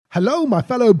Hello, my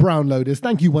fellow Brownloaders.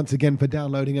 Thank you once again for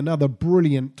downloading another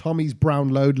brilliant Tommy's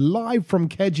Brownload live from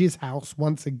Kedge's house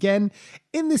once again.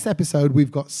 In this episode,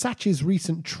 we've got Sach's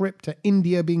recent trip to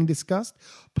India being discussed,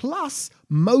 plus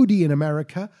Modi in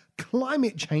America,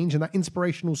 climate change, and that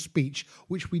inspirational speech,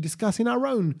 which we discuss in our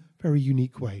own very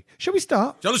unique way. Shall we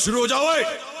start? चलो शुरू हो जाओ ए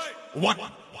 1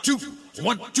 2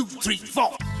 1 2 3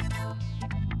 4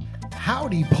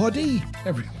 Howdy, Poddy,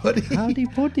 everybody. Howdy,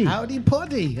 Poddy. Howdy,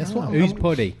 Poddy. That's what Who's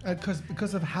Poddy?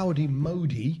 Because of Howdy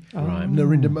Modi. Right.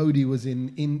 Narendra Modi was not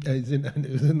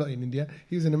in India.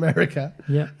 He was in America.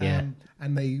 Yeah.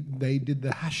 And they did the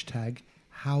hashtag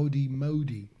Howdy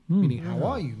Modi, meaning how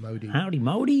are you, Modi? Howdy,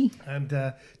 Modi. And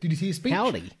did you see his speech?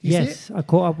 Howdy. Did you see Yes, I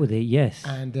caught up with it, yes. it?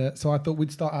 And so I thought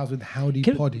we'd start ours with Howdy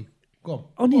Can- Poddy. Go on.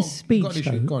 On Go his on. speech, Got an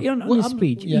issue. Go though, on. on Well, his I'm-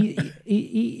 speech, yeah.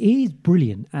 he's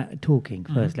brilliant at talking,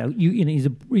 firstly. You know,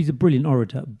 he's a brilliant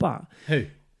orator, but... Who?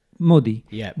 Modi.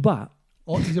 Yeah. But,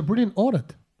 He's a brilliant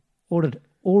orator.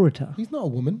 orator. He's not a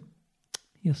woman.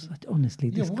 Yes, honestly,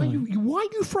 Yeah, this why guy... are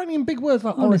you throwing in big words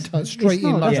like Honestly, orator straight it's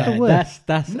in not, like that's that? the word.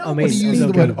 That's. Nobody I mean, uses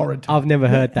the word orator. I've never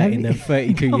heard that in the Have you-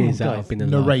 32 Come on, years that guys. I've been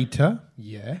alive. Narrator,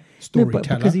 yeah. No, Storyteller.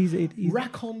 but because he's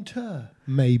raconteur,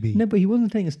 maybe. no, but he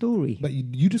wasn't telling a story. But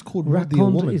you just called Roddy a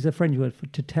Raconte woman. is a French word for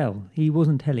to tell. He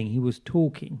wasn't telling, he was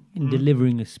talking and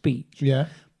delivering a speech. Yeah.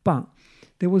 But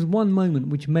there was one moment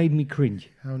which made me cringe.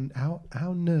 How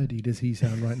nerdy does he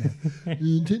sound right now?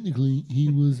 Technically, he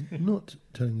was not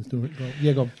telling the story.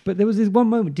 Go on. But there was this one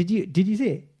moment. Did you see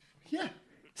it? Yeah.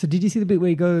 So did you see the bit where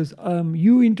he goes,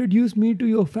 you introduced me to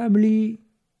your family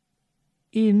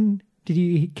in... Did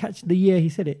you catch the year he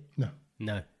said it?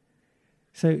 No.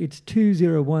 So it's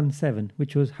 2017,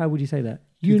 which was, how would you say that?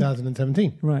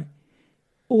 2017. Right.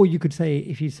 Or you could say,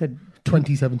 if you said...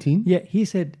 2017. Yeah, he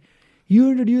said, you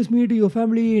introduced me to your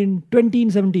family in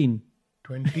 2017.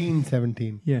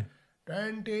 2017. Yeah.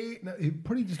 20. No,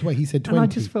 probably just the way he said 20. And I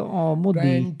just felt, oh, Modi,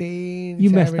 20. you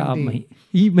messed that up, mate.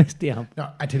 You messed it up. No,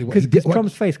 I tell you what. he Because did- what-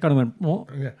 Trump's face kind of went, what?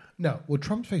 Yeah. No, well,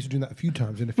 Trump's face was doing that a few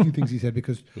times in a few things he said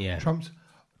because Yeah.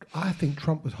 I think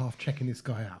Trump was half checking this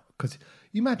guy out because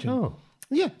you imagine. Oh.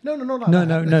 Yeah, no, not like No,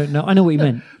 that. no. I know what you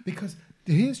meant. Because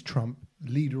here's Trump,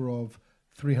 leader of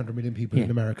 300 million people Yeah.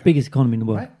 in America. Biggest economy in the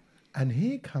world. Right? And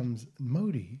here comes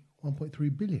Modi,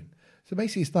 1.3 billion. So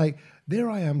basically, it's like, there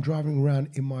I am driving around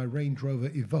in my Range Rover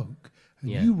Evoque,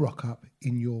 and Yeah. you rock up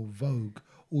in your Vogue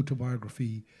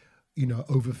autobiography,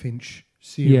 Overfinch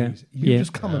series. You yeah.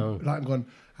 just come and gone,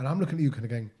 and I'm looking at you kind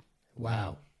of going,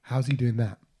 wow, how's he doing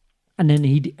that? And then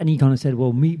he kind of said,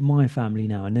 well, meet my famly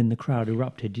now. And then the crowd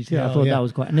erupted. You see, I thought that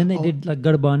was quite... And then they did like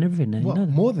Garba and everything. Well, No.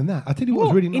 more than that, I tell you what was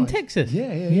What? really nice. In Texas?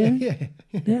 Yeah.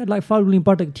 They had like 5 million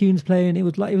Buttock tunes playing. It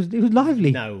was like, it was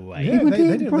lively. No way. Yeah, were they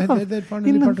doing did. bruv. They'd finally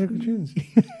In the- Buttock tunes.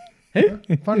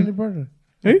 Who? Finally Buttock.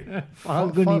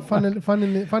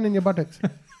 Fun in your buttocks.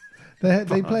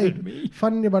 They played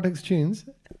Fun in Your Buttocks tunes.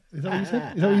 Is that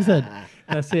what you said?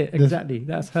 That's it, exactly.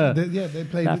 That's her. They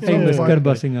played That the song famous by-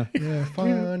 Garba singer. Yeah,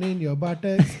 fun in your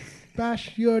buttocks,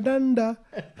 bash your dunda,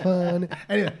 fun.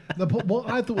 Anyway, what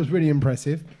I thought was really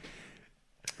impressive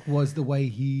was the way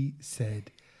he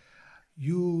said,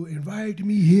 "You invite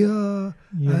me here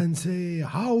and say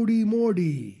howdy,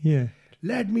 Modi. Yeah.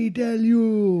 Let me tell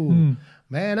you,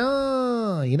 man,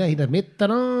 he does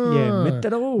mittano. Yeah,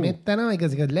 mittano. He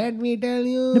goes, let me tell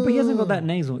you. No, but he hasn't got that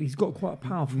nasal. He's got quite a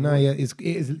powerful... No, yeah,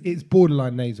 it's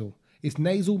borderline nasal. It's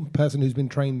nasal person who's been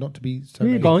trained not to be so.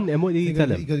 Really? nasal. Go on, and what did you tell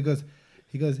him?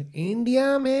 He goes,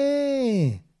 India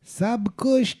mein sab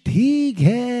kuch theek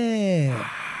hai.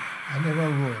 And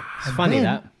everyone roared. It's funny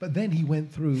that. But then he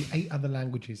went through 8 other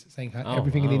languages saying how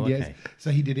everything in India is. okay.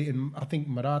 So he did it in, I think,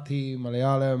 Marathi,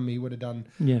 Malayalam. He would have done.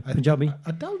 Yeah, I Punjabi.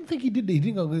 I don't think he did. He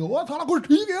didn't go, "Oh, thala kuch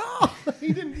theek hai."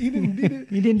 He didn't. He didn't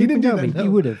do do Punjabi. that, no. He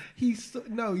would have. He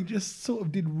just sort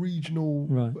of did regional,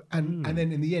 Right. and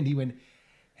then in the end he went,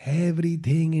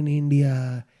 everything in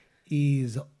India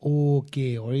is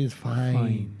okay or is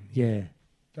fine. Yeah.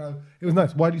 So it was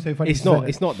nice. Why do you say funny? It's not.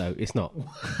 It's not though. It's not. Why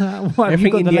have you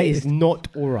Everything got in the India latest? is not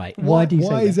all right. Why do you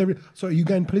say is that? every? Sorry, you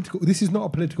going political? This is not a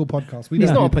political podcast. We It's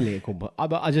don't not a do- political, but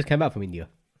I just came back from India.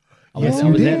 I Yes, was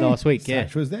you there did. last week. Yeah.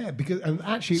 Satch was there because and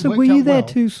actually. It So worked were you out there well.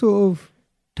 to sort of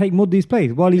take Modi's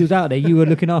place? While he was out there, you were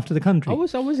looking after the country. I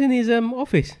was in his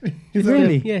office.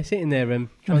 Really? Yeah, sitting there. And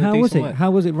Trying how to do was some it? work.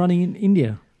 How was it running in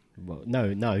India? Well,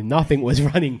 no, nothing was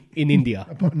running in India.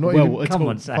 Not well, even- at Come all.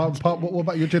 on, Sam. What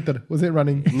about your chittar? Was it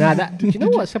running? Nah, do you know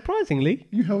what? Surprisingly,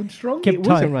 You held strong. Kept it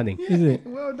wasn't tight. running. Is it?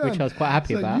 Well done. Which I was quite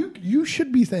happy so about. You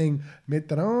should be saying,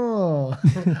 Mitra, All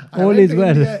is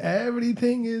well.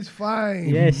 Everything is fine.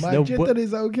 Yes, My the chittar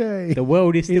is okay. The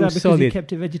world is Is still that because you solid.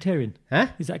 kept it vegetarian? Huh?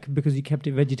 Is that because you kept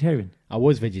it vegetarian? I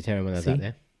was vegetarian when I was See? out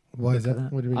there. Why is Look that? at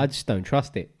that. What do you mean? I just don't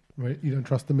trust it. Right, you don't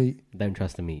trust the meat? Don't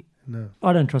trust the meat. No.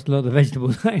 I don't trust a lot of the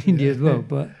vegetables in India as well,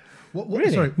 but What,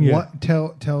 Really? Sorry. Yeah. What?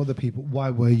 Tell the people, why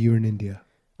were you in India?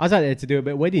 I was out there to do a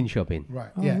bit of wedding shopping. Right.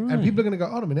 Oh, yeah. right. And people are going to go,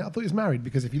 hold on a minute. I thought he was married,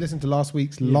 because if you listen to last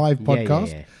week's live Yeah,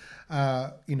 podcast, yeah.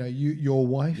 Your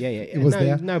wife, Yeah. it was no,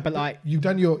 there. No, but like, You've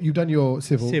done your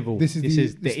civil. Civil. This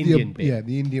is the Indian bit. Yeah,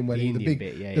 the Indian wedding, Indian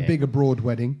bit, yeah, the yeah. big abroad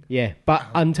wedding. yeah. But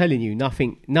I'm telling you,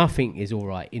 nothing is all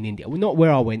right in India. Well, not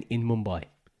where I went in Mumbai.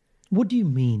 what do you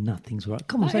mean nothing's right?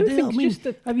 Come on, Like, say, everything's I mean, just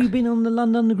a- have you been on the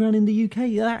London Underground in the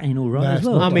UK? That ain't all right That's as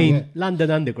well. not I done mean, yet.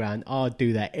 London Underground. I'd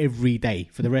do that every day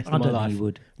for the rest I of my don't know life. you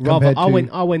would. Rather, Compared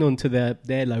to- I went on to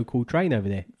their local train over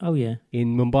there Oh yeah,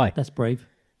 in Mumbai. that's brave.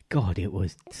 God, it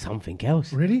was something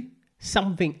else. Really?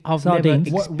 Something I've Sardines.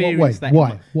 never What way? experienced. that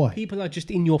Why? in my- Why? People are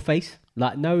just in your face,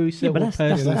 like no silver that's-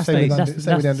 person. that's- Yeah, that's- same with that's-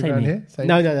 same with that's the underground same here. Same.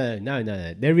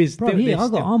 No. There is. Bro, there- here there's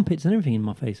I got still- armpits and everything in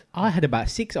my face. I had about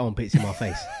 6 armpits in my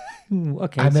face.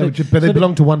 Okay, And so, but they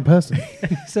belong to one person.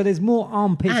 so there's more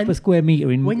armpits And per square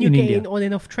meter in, When you're in getting India. on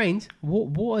and off trains,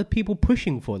 what are people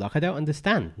pushing for? Like, I don't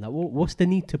understand. Like, what's the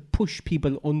need to push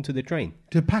people onto the train?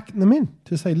 To pack them in,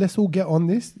 to say, let's all get on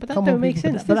this. But that Come don't on, make people.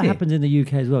 sense. But that does it? happens in the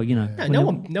UK as well, you know. No,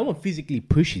 When no one physically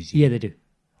pushes you. Yeah, they do.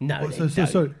 No, Oh, they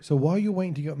don't. so while you're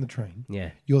waiting to get on the train,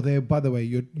 Yeah. you're there. By the way,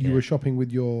 you Yeah. were shopping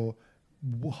with your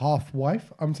half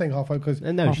wife. I'm saying half wife because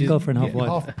No, Half she's girlfriend, half wife.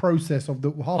 half process of the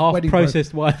half, half wedding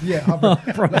processed wife. Yeah, half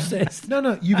Process.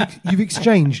 No, you've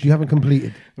exchanged. You haven't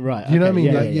completed. Right. Do you know what I okay,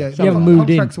 mean? yeah, Like, yeah. You haven't moved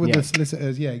in. contracts with Yeah. the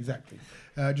solicitors. Yeah, exactly.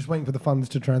 Just waiting for the funds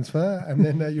to transfer, and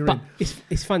then you're But in.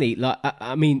 it's funny. Like,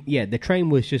 I mean, yeah, the train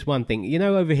was just one thing. You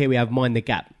know, over here we have Mind the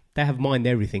Gap. They have mind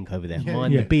everything over there. Yeah.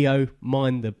 Mind Yeah. the BO,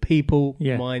 mind the people,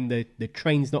 Yeah. mind the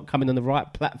train's not coming on the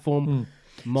right platform.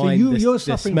 So Mind you're the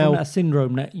suffering smell. from that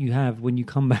syndrome that you have when you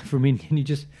come back from India and you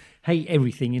just hate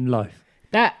everything in life.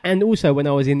 That, and also when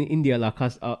I was in India, like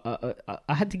I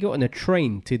had to get on a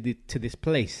train to this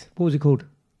place. What was it called?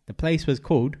 The place was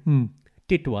called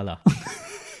Titwala.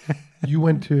 You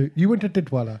went to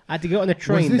Titwala. I had to get on a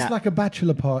train. Was this that, like a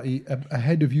bachelor party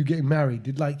ahead of you getting married?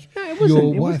 Did like No, it wasn't,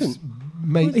 your it wife's wasn't.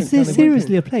 mate? Is there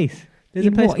seriously a place? There's a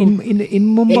in place what? called- in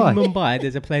in Mumbai. Mumbai,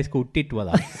 there's a place called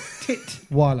Titwala.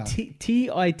 Titwala.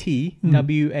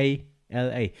 Titwala.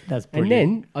 That's And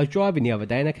brilliant. then I was driving the other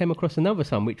day and I came across another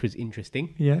one which was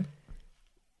interesting. Yeah.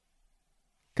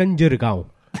 Kanjurgaon.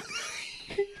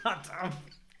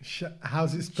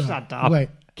 How's it spelled? Shut up. Wait.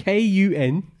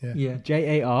 Kunjar.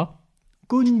 Yeah.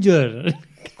 Gunjar.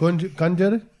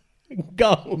 Kanjar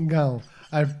Go. Gaon.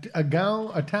 A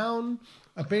gaon, a town,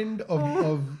 a pind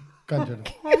of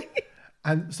Kanjar.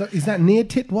 And so is that near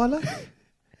Titwala?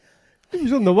 It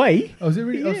was on the way. Oh, is it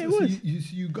really? Yeah, oh, it so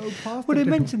was. you go past. Well, the they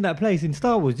mentioned that place in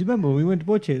Star Wars. Do you remember when we went to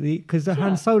watch it? Because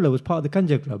Han Solo was part of the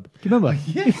Kunjar Club. Do you remember?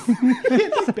 Yes.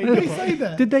 Yes. They say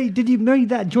that. Did you know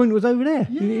that joint was over there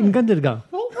in Gundargarh?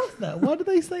 What was that? Why did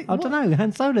they say? I don't know.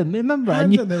 Han Solo, remember? Han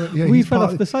And Solo, yeah, we he's fell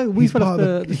part off of- we he's fell off part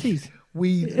of the seats.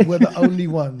 We were the only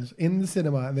ones in the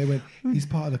cinema, and they went, "He's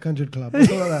part of the Country Club." Or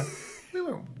something like that. We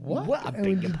went, "What?" What? I And beg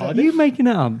we your did Are that. you making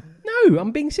it up? No,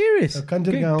 I'm being serious. So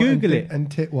Country Go- Club Google and, it. and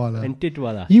Titwala. And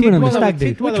Titwala. You went on the Titwala stag was-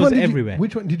 do. Titwala Which was one did everywhere. you?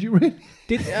 Which one did you really?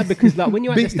 Because like when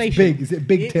you're Big- at it's the station, big. Is it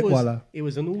big was- Titwala? It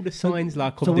was on all the signs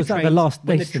like of so the was that the trains. last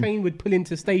when the station? train would pull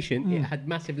into station, it had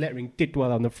massive lettering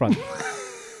Titwala on the front.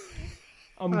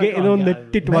 I'm getting on the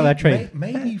Titwala train.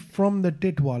 Maybe from the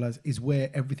Titwalas is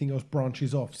where everything else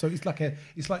branches off. So it's like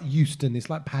Euston, it's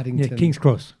like Paddington, Yeah, King's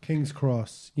Cross. King's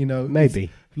Cross. You know,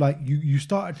 Maybe. it's like you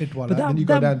start at Titwala, then you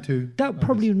go down to that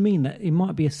probably would mean that it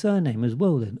might be a surname as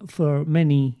well then for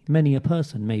many a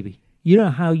person maybe. You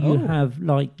know how you have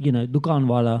like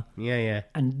Dukanwala Yeah.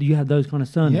 and you have those kind of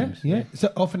yeah, surnames. yeah.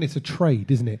 So often it's a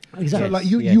trade, isn't it? Exactly. So like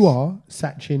Yes. you are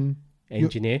Sachin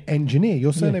Engineer. Engineer.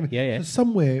 Your surname. Yeah. So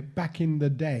somewhere back in the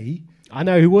day. I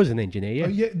know who was an engineer. Yeah. Oh,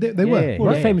 yeah, they Yeah, were. yeah. Well,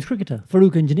 Right. a famous cricketer,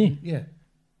 Farouk Engineer. Yeah.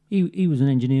 He was an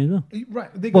engineer as well.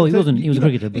 Right. Well, he wasn't. He was a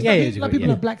cricketer, but- It's Yeah, like, he was a like cricket- people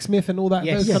yeah. like blacksmith and all that.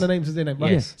 Yes. Those Yes. kind of names as their name.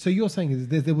 Right? Yes. So you're saying is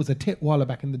there was a Titwala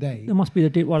back in the day. There must be the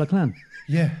Ditwala clan.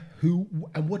 Yeah. Who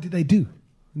and what did they do?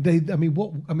 Maybe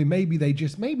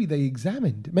they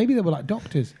examined. Maybe they were like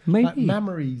doctors. Maybe. Like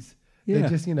mammaries. They Yeah.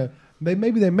 just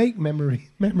Maybe they make memory.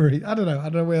 I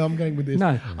don't know where I'm going with this.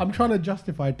 No. I'm trying to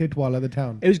justify Titwala the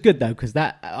town. It was good though because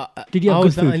that Did you I have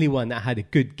was good the food? only one that had a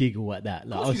good giggle at that.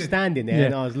 Like I was you did. standing there Yeah.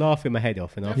 and I was laughing my head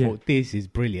off, and I thought this is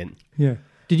brilliant. Yeah.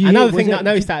 Did you? Another hear- thing was that I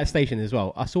noticed at a station as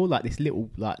well, I saw like this little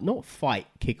like not fight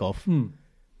kick off,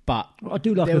 but I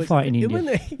do like there a was- fight in it India.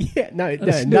 wasn't- yeah, no, little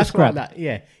that's right. scrap. That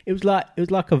yeah, it was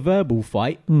like a verbal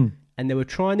fight, and they were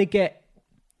trying to get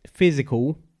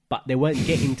physical, but they weren't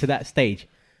getting to that stage.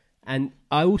 And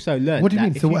I also learned. What do you that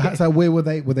mean? if So, get- so where were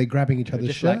they? Were they grabbing each it was other's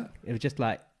just shirt? like it was just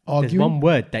like Arguing? there's one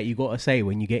word that you got to say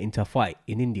when you get into a fight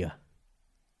in India.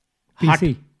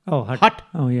 PC. Oh, hut. Hut.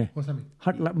 Oh, yeah. What's that mean?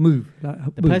 Hut, like move.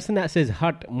 Like, The move. person that says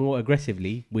hut more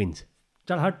aggressively wins.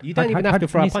 Hut, You don't hut, even hut, have to hut,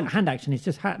 throw a and it's punch. hand action. It's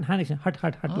just hand action. Hut.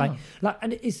 Like,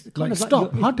 and it's kind Like of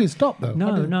stop. Like Hut is stop though.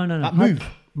 no. Like move.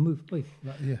 Move. Wait.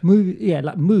 yeah. Move. Yeah,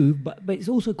 like move. But it's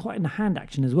also quite in the hand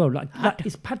action as well. Like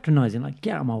it's patronising. Like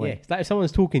get out of my Yeah, way. it's like if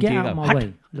someone's talking Get to you, out of go, my hut.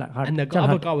 way. Like hut. And the Jal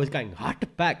other hut. guy was going hut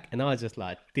back, and I was just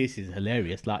like, "This is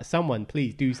hilarious! Like, someone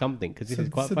please do something because this is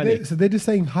quite funny." They're just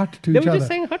saying hut to They each were other. just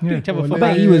saying hut Yeah. to each other Ole, for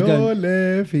bet fun. he was going-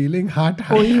 ole, feeling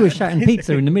hot. Or he was shouting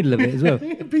pizza in the middle of it as well.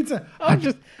 Pizza. I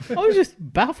was just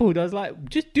baffled. I was like,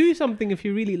 "Just do something if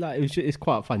you really like." It's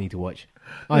quite funny to watch.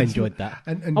 I enjoyed that.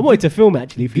 And I wanted to film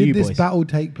actually for Did you this boys. battle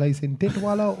take place in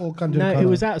Titwala or Kanjurgaon? No, it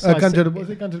was outside. Was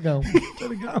it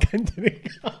Kanjurgaon?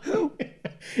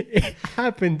 It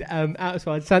happened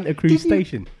outside Santa Cruz Did you-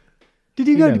 Station. Did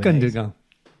you You go know to where it is. Gundagan?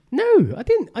 No, I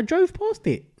didn't. I drove past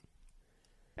it,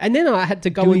 and then I had to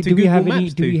go into Do we Google have Maps. any?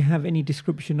 Do to- we have any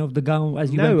description of the gown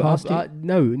as you no, went past it?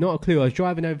 no, not a clue. I was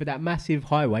driving over that massive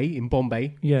highway in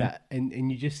Bombay. Yeah.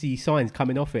 and you just see signs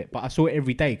coming off it. But I saw it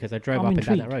every day because I drove I'm up intrigued.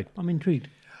 and down that road. I'm intrigued.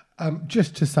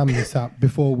 Just to sum this up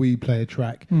before we play a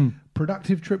track,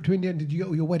 productive trip to India. Did you get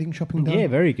all your wedding shopping done? Yeah,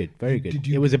 very good, very good. Did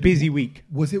you- It was a busy week.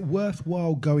 Was it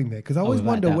worthwhile going there? Because I always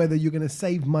without wonder doubt. whether you're going to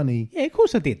save money. Yeah, of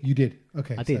course I did. You did.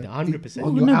 Okay. I did, 100%.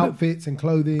 On Well, your no, but outfits and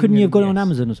clothing. Couldn't you have and- gone on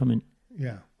Amazon or something?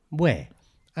 Yeah. Where?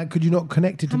 And could you not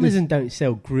connect it to Amazon don't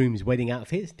sell grooms' wedding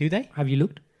outfits, do they? Have you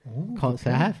looked? Can't say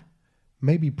I have.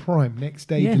 maybe Prime next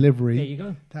day Yeah, delivery? there you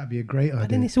go. That'd be a great But idea.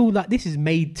 then it's all like this is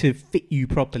made to fit you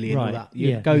properly and all Right, that. You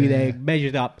yeah. go Yeah. there,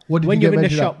 measured up. What did when you you're get in the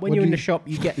measured shop, up? when What you're do in you- the shop,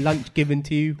 you get lunch given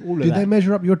to you. All of Did that. they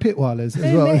measure up your titwalas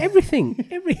as well? Everything.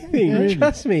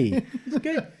 Trust me, it's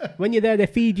good. When you're there, they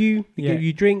feed you, they Yeah. give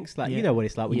you drinks. Like Yeah. you know what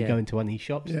it's like when you Yeah. go into one of these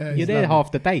shops. Yeah, you're it's there lovely.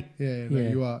 half the day. Yeah, no, Yeah.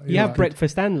 you are. You have are.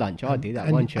 breakfast and lunch. I did at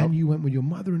and, one shop. And you went with your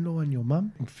mother-in-law and your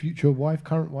mum, and future wife,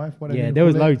 current wife, whatever. Yeah, you there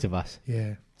was call it. loads of us.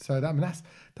 Yeah, so that, I mean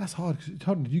that's hard.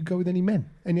 Todd, did you go with any men?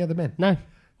 Any other men? No,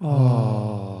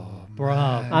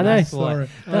 Bravo. I know. Sorry.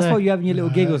 That's why you're having your little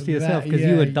giggles to yourself because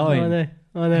you were dying. I know.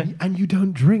 I know. And you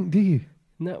don't drink, do you?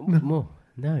 No, more.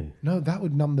 No. No, that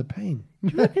would numb the pain. I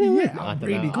yeah, don't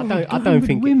really. know. I Going don't with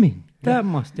think. women. That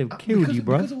must have killed because, you,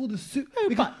 bro. Because of all the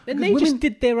But then they just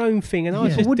did their own thing, and I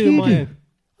was Yeah. just What do doing you my do? own.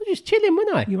 I was just chilling,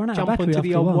 wasn't I? You run out of Jump battery onto after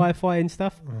the a old while. Wi-Fi and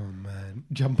stuff. Oh man,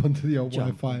 jump onto the old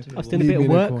Wi-Fi. I was doing a Leave bit me of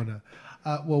in a work. corner.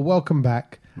 Well, welcome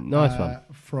back. Nice one.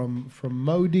 From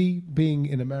Modi being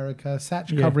in America,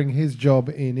 Satch Yeah. covering his job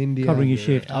in India. Covering his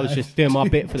shift. I was just doing my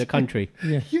bit for the country.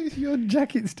 Yeah. Your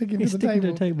jacket sticking It's to the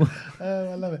sticking table. to the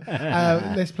table. I love it.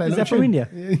 Let's play. a Is little that from tune. India?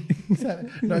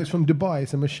 No, it's from Dubai.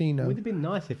 It's a machine. It would have been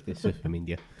nice if this was from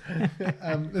India.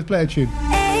 Let's play a tune.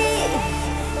 Hey,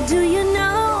 do you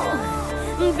know,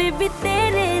 baby,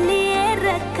 तेरे लिए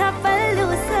रखा पल्लू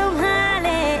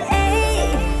संभाले.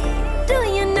 Hey, do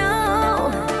you know,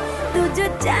 तू जो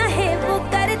चाहे वो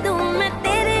कर दूं मैं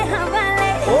तेरे हवाले.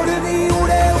 उड़नी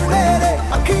उड़े उड़े रे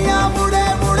अखियां मुड़े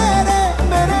मुड़े रे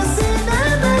मेरे सीने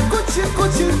में कुछ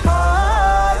कुछ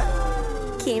पार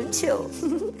केम छो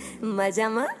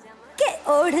मजामा के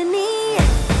ओढ़नी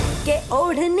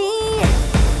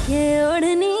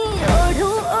ओढ़ू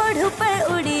ओढ़ू पर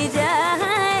उड़ी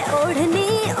जाए. ओढ़नी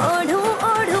ओढ़ू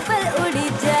पर उड़ी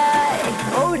जाए.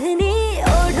 ओढ़नी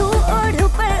ओढ़ू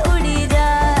पर उड़ी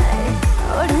जाए.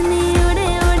 ओढ़नी उड़े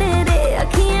उड़े रे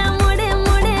अखियां मुड़े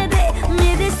मुड़े रे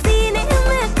मेरे सीने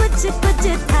में कुछ कुछ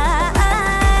था.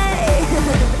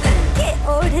 के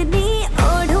ओढ़नी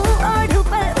ओढ़ू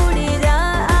पर उड़ी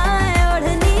जाए.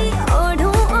 ओढ़नी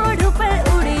ओढ़ू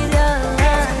पर उड़ी जाए.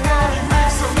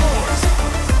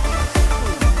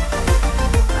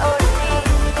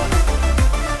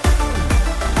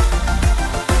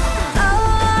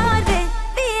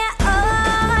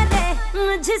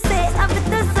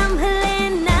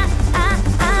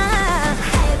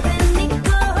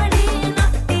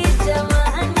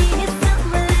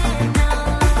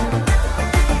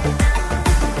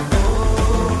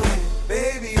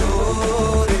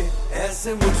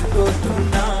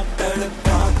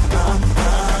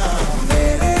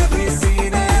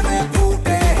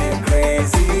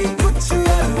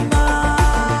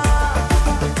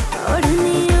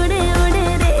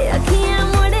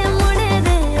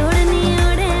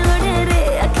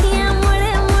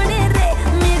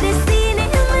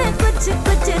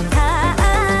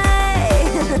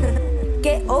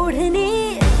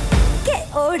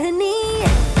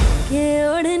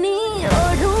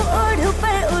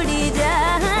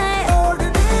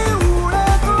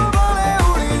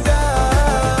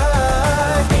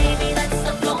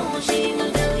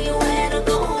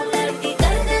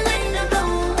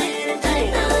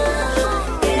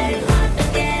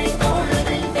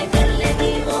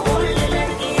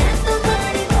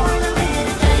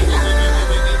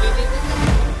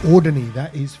 Ordinary,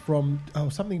 that is from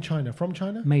something China. From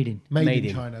China? Made in. Made Made in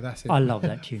in. China, that's it. I love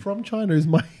that tune. From China is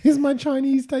my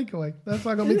Chinese takeaway. That's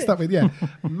what I got mixed up with. Yeah.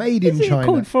 Made in Is it China.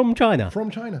 called From China? From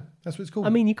China. That's what it's called. I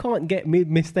mean, you can't get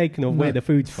mistaken of where the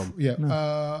food's from. yeah.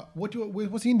 What's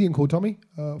the Indian called, Tommy?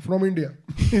 From India.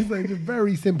 It's like just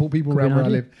very simple people Could be around an where I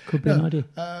idea. live. Could be an idea.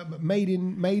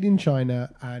 Made in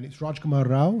China, and it's Rajkumar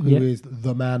Rao, who Yeah. is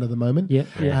the man of the moment. Yeah,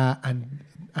 yeah. And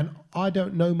I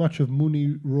don't know much of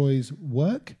Muni Roy's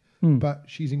work, but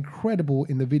she's incredible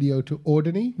in the video to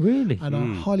Ordinary. Really? And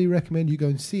I highly recommend you go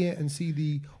and see it and see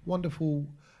the wonderful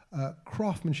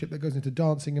craftsmanship that goes into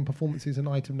dancing and performances and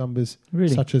item numbers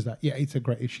Really? such as that. Yeah, it's a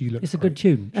great. She looks. It's a great. good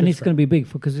tune, and She's it's going to be big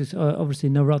because it's obviously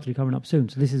Navratri coming up soon,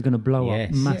 so this is going to blow Yes.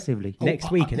 up massively. Next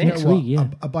week, you isn't know it? Next what? week,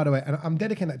 yeah. By the way, and I'm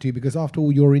dedicating that to you because after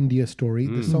all your India story,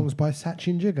 the song's by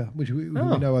Sachin Jigar, which we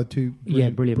know are two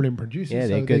brilliant producers. Yeah, so they're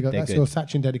there you good, go. they're That's good. your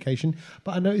Sachin dedication.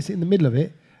 But I noticed in the middle of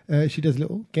it, she does a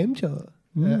little game show.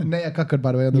 Naya Kakkad,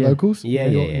 by the way, on the Yeah. vocals. Yeah,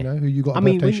 Who yeah, you're- yeah. You know, who you got a I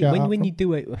mean, birthday shout out when from. you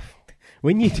do it,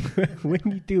 when you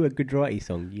do a Gujarati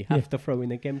song, you have to throw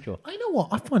in a gemcho. I know what,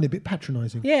 I find it a bit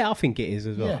patronising. Yeah, I think it is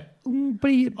as well. Yeah.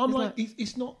 But I'm like,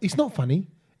 it's not funny.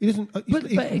 It isn't. but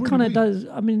it kind of does.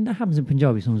 I mean, that happens in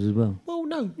Punjabi songs as well. Well,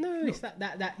 no. No, it's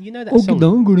that you know that Oh, song.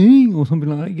 Gudang or something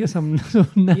like that. Get some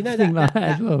nothing You know like that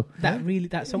as well.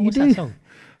 that song. You What's do. that song?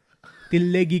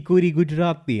 Dillegi Kuri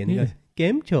Gujarati, and he Yeah. goes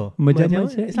gemcho. Maja Maja.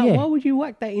 Maja, It's like, yeah. why would you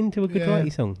whack that into a Gujarati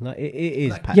song? Like it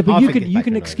is. Yeah, but I you think can it's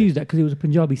patronising. excuse that because he was a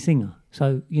Punjabi singer,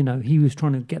 so you know he was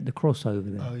trying to get the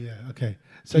crossover there. Oh yeah, okay.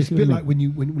 So You it's a see bit what I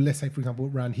like when let's say for example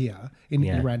around here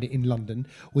in London,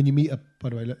 when you meet a. By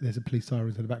the way, look, there's a police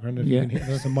sirens in the background. If Yeah. you can hear,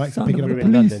 there's some mics Son picking of up. a the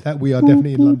police. London. That we are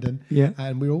definitely in Boop, boop. London. Yeah.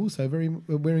 And we're also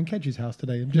we're in Kedge's house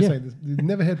today. I'm just Yeah. saying, this,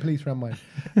 never heard police around mine.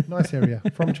 Nice area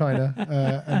from China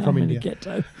and from I'm in the India.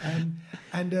 ghetto.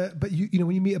 But you know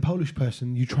when you meet a Polish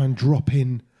person, you try and drop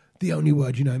in the only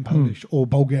word you know in Polish or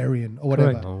Bulgarian or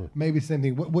whatever. Correct. Oh. Maybe it's the same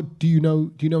thing. What do you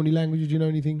know? Do you know any languages? Do you know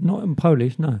anything? Not in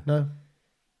Polish, no. No.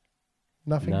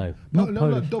 Nothing. No. No, Not no,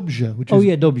 Polish. Dobrze, which Oh is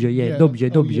yeah, Dobja, yeah,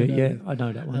 Dobja, oh, Dobja, no, yeah, no. I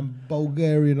know that one. And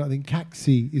Bulgarian, I think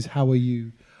Kaksi is how are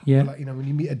you? Yeah. Or like, you know, when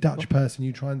you meet a Dutch person,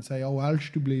 you try and say, "Oh,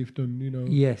 alsjeblieft," and you know,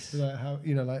 Yes. like how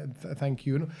you know, like thank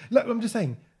you. And look, I'm just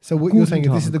saying. So what you're saying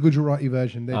is this is the Gujarati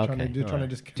version. They're trying to alright.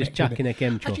 just Just connect with chucking it. a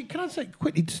gemcho. Actually, can I say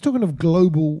quickly? Just talking of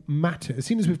global matters, as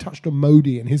soon as we've touched on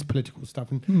Modi and his political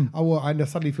stuff, and I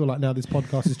suddenly feel like now this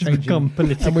podcast is changing, become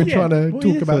political. and we're Yeah. trying to What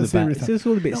talk is about this all serious about? stuff. It's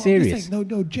all a bit No, I'm just serious. saying,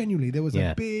 no, genuinely, there was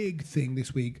Yeah. a big thing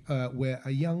this week where a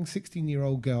young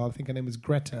 16-year-old girl, I think her name was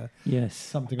Greta, Yes.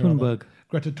 something or other. Thunberg.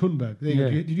 Greta Thunberg. There you go.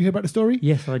 Yeah. Did you hear about the story?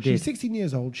 Yes, I did. She's 16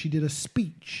 years old. She did a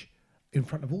speech in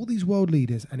front of all these world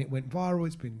leaders, and it went viral.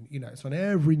 It's been, it's on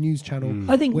every news channel.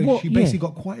 I think where what- she yeah. basically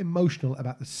got quite emotional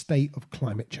about the state of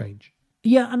climate change.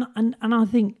 Yeah, and I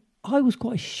think I was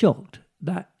quite shocked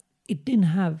that it didn't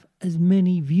have as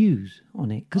many views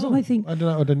on it because I think I don't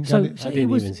know. I didn't. so. I So didn't it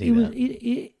was. even see It was. that.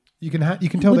 It, you can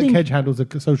tell that within- Kedge handles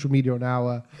the social media on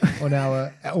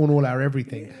all our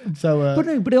everything. So, but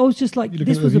no, but it was just like you're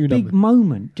looking this at was the a view big numbers.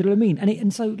 moment. Do you know what I mean?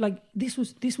 And so like this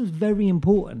was very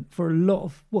important for a lot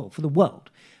of for the world,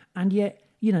 and yet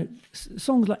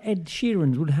songs like Ed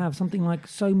Sheeran's would have something like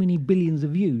so many billions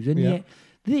of views, and Yeah. yet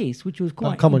this, which was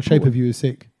quite come on, Shape of important- You is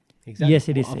sick. Exactly. Yes,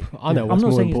 it is sick. I know I'm what's not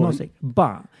more saying important. it's not sick,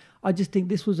 but I just think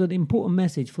this was an important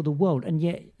message for the world, and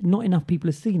yet not enough people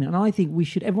have seen it. And I think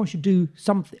everyone should do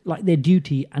something like their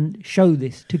duty and show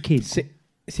this to kids.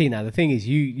 See now the thing is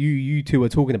you two were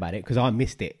talking about it because I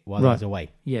missed it while I Right. was away.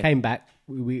 Yeah. Came back,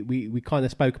 we kind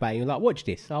of spoke about it. You're like, watch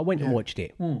this. So I went and watched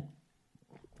it.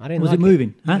 I didn't. Was like it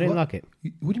moving? I Huh? didn't like it.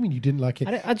 What do you mean you didn't like it?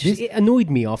 It annoyed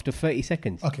me after 30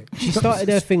 seconds. Okay. She started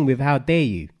her thing with "How dare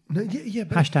you." No, yeah,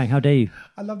 but Hashtag, how dare you?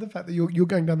 I love the fact that you're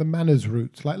going down the manners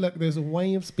route. Like, look, there's a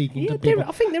way of speaking Yeah, to people.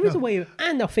 I think there is a way of,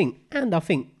 and I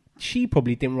think she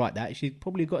probably didn't write that. She's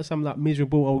probably got some like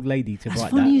miserable old lady to That's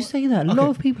write funny that. you say that. A lot Okay.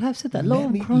 of people have said that. A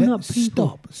lot of grown-up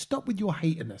people. Stop with your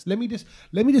hatiness. Let me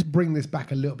just bring this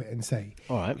back a little bit and say,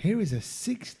 All right. here is a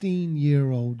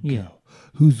 16-year-old girl Yeah.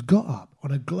 who's got up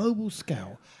on a global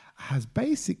scale, has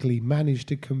basically managed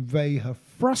to convey her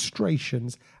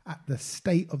frustrations at the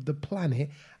state of the planet,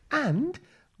 and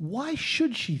why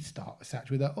should she start Satch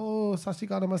with that? Oh,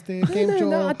 Sasikana Namaste,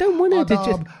 No, I don't want her to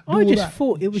just. I just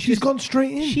thought it was. She's just, gone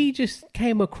straight in. She just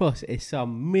came across as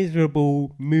some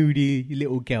miserable, moody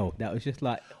little girl that was just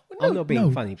like. I'm not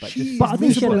being funny, but she's just. But I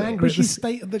think she had miserable a- and but angry at the she's-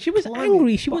 state of the She was climate.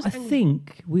 angry. She But was. I angry.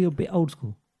 think we're a bit old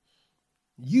school.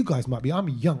 You guys might be. I'm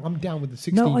young. I'm down with the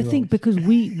 16. No, I think because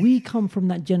we come from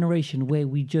that generation where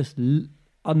we just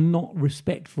are not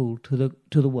respectful to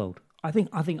the world. I think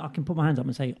I can put my hands up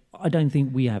and say I don't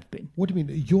think we have been. What do you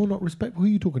mean? You're not respectful? Who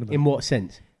are you talking about? In what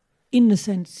sense? in the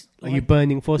sense, Are you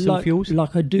burning fossil fuels?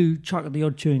 Like I do chuck the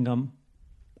odd chewing gum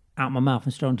out my mouth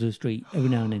and straight onto the street every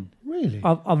now and then. Really?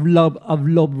 I've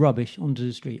lobbed rubbish onto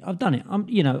the street. I've done it. I'm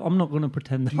not going to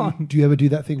pretend that I'm. Do you ever do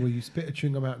that thing where you spit a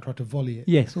chewing gum out and try to volley it?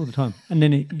 Yes, all the time, and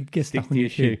then it gets stuck Sticks on to your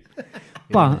shoe. shoe.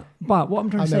 But what I'm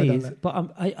trying to I've say never is, done that.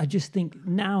 but I just think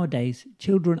nowadays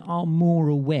children are more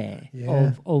aware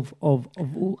Yeah. of all,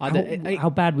 how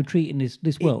bad we're treating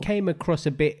this world. It came across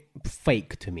a bit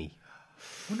fake to me.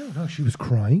 Well, no, she was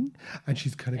crying, and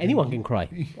she's kind of Anyone can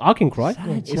cry. I can cry. Sad.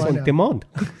 It's Cry on now. demand.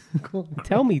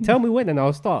 Tell me when, and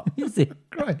I'll start. Is it?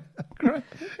 cry.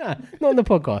 Nah, not on the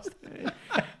podcast.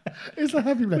 It's a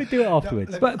happy We place. do it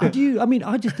afterwards. But you? I mean,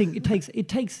 I just think it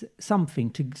takes something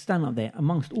to stand up there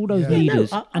amongst all those Yeah.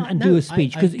 leaders no, and no, do a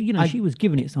speech because I- she was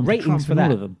giving it some ratings Trump for and that.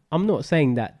 all of them. I'm not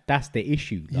saying that that's the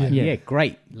issue. Like, Yeah. yeah,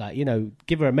 great. Like,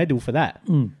 give her a medal for that.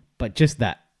 But just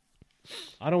that.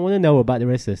 I don't want to know about the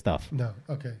rest of the stuff. No,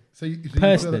 okay. So you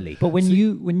Personally. But when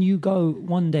you go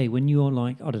one day when you're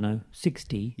like, I don't know,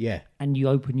 60, Yeah. and you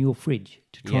open your fridge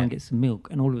to try Yeah. and get some milk,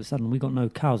 and all of a sudden we got no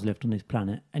cows left on this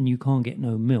planet, and you can't get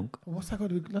no milk. What's that got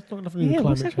to do? That's not nothing to do Yeah, with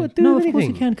what's climate that got change. to do No, with of course it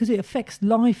anything? can because it affects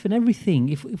life and everything.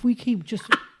 If we keep just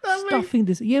stuffing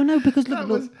this, because That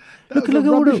look, was look a at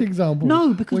all rubbish the example.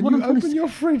 No, because when what you I'm trying to open say, your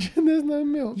fridge and there's no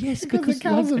milk. Yes, because because the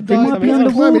cows like, have they died might be because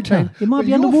of climate underwater. change. They might But be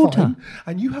you're underwater. fine,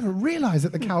 and you haven't realised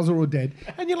that the cows are all dead.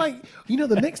 And you're like,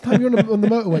 the next time you're on the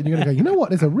motorway, and you're going to go, you know what?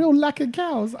 There's a real lack of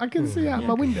cows. I can see out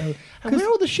my window. And where are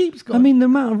all the sheep's gone? I mean, the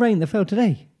amount of rain that fell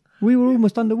today, we were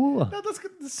almost underwater. No, that's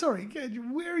good. Sorry,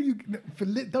 where are you?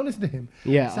 Don't listen to him.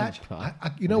 Yeah, Satch,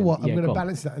 I'm- you know what? I'm yeah, going go to on.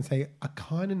 balance that and say I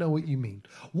kind of know what you mean.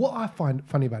 What I find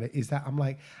funny about it is that I'm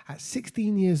like, at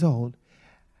 16 years old,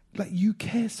 like you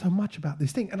care so much about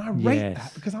this thing, and I rate Yes.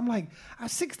 that because I'm like, at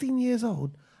 16 years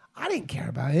old, I didn't care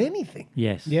about anything.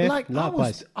 Yes. Yeah, like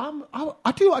likewise. I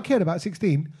tell you what I cared about at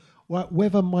 16,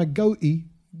 whether my goatee.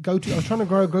 I was trying to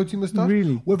grow a goatee moustache.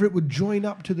 Really? Whether it would join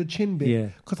up to the chin bit. Yeah.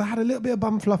 Because I had a little bit of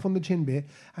bum fluff on the chin bit.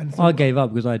 And so I gave up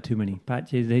because I had too many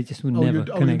patches. They just would never you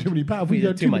connect. too many pounds. You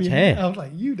had too much hair. I was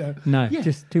like, you don't. No, Yeah.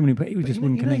 just too many. It But just you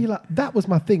wouldn't know, connect. you're like, that was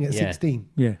my thing at Yeah. 16.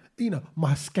 Yeah.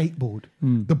 My skateboard,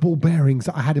 the ball bearings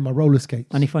that I had in my roller skates.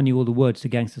 And if I knew all the words to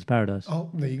Gangster's Paradise. Oh,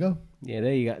 there you go. Yeah,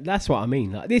 there you go. That's what I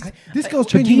mean. Like this This girl's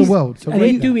changing the world. So Have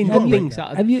rate you- that. doing You the gotta rate things that.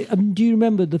 that Have you? Do you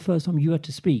remember the first time you had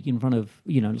to speak in front of,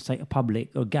 let's say a public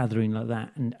or gathering like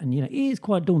that? And it is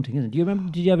quite daunting, isn't it? Do you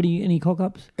remember? Did you have any cock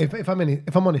ups? If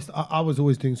I'm honest, I was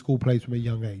always doing school plays from a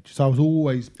young age. So I was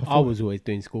always I performing. was always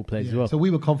doing school plays as Yeah, well. So we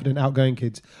were confident, outgoing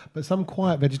kids, but some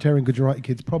quiet vegetarian Gujarati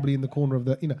kids probably in the corner of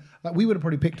the, like we would have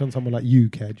probably picked on someone like you,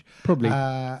 Kedge. Probably.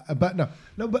 But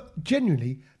no, but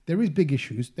genuinely, there is big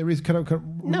issues. There is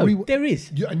No, there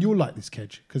is. And you'll like this,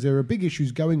 Kedge, because there are big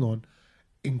issues going on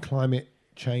in climate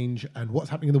change and what's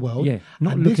happening in the world. Yeah,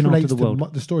 not and looking this after relates the to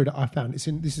world. the story that I found. This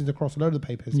is across a load of the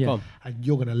papers. Yeah. Go on. And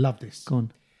you're going to love this. Go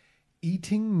on.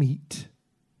 Eating meat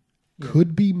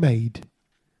could be made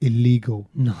illegal.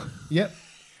 No, Yep.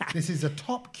 This is a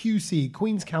top QC,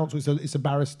 Queen's Counsel. It's a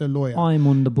barrister lawyer. I'm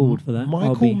on the board for that. I'll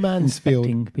Michael be Mansfield.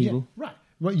 inspecting people. Yeah, right.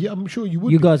 Well, yeah, I'm sure you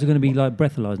would. You be. guys are going to be like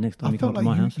breathalyzed next time I you come felt to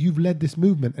my like house. you've led this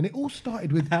movement, and it all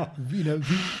started with Yeah.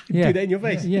 Do that in your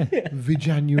face. Yeah.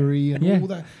 January and Yeah. all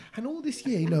that, and all this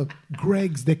year,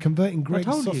 Greg's. They're converting Greg's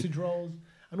told you. sausage rolls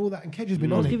and all that, and Kedge has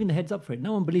been I on was it. giving the heads up for it.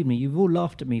 No one believed me. You've all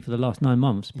laughed at me for the last 9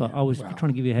 months, but I was Well,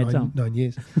 trying to give you a heads up. 9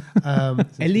 years.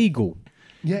 Illegal.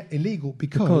 Yeah, illegal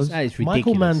because That is Michael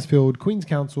ridiculous. Mansfield, Queen's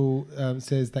Counsel,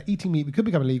 says that eating meat could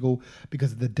become illegal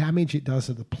because of the damage it does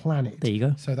to the planet. There you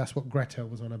go. So that's what Greta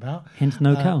was on about. Hence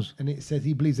no cows. And it says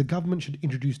he believes the government should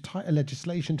introduce tighter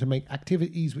legislation to make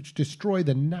activities which destroy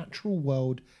the natural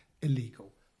world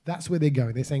illegal. That's where they're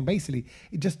going. They're saying basically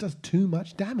it just does too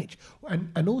much damage.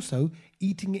 And also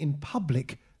eating it in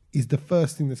public is the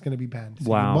first thing that's going to be banned. So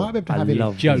Wow. you might be able to I have it.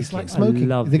 love It's this. like I smoking.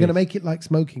 love They're going to this. make it like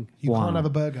smoking. You Wow. can't have a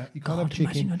burger. You can't have God, chicken.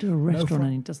 imagine I do a no restaurant fri-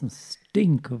 and it doesn't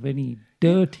stink of any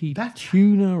dirty That's-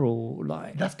 tuna or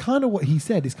like. That's kind of what he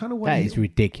said. It's kind of what That he, is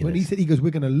ridiculous. When he said, he goes,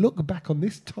 we're going to look back on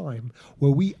this time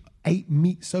where we ate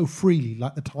meat so freely,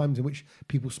 like the times in which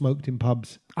people smoked in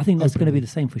pubs. I think that's going to be openly. the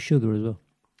same for sugar as well.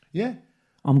 Yeah.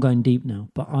 I'm going deep now,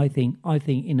 but I think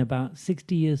in about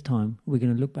 60 years' time we're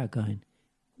going to look back going,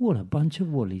 what a bunch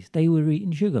of woolies! They were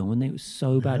eating sugar when they were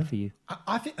so bad for you.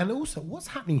 I think, and also what's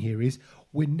happening here is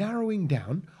we're narrowing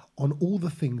down on all the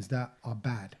things that are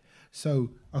bad. So,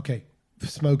 okay,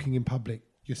 smoking in public,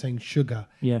 you're saying sugar,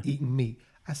 Yeah. eating meat.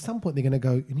 At some point, they're going to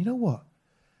go, and you know what?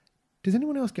 Does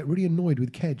anyone else get really annoyed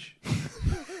with Kedge?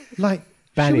 Like,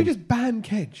 Ban should we him. just ban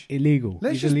Kedge? Illegal.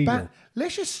 Let's He's just illegal.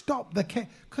 let's just stop the Kedge,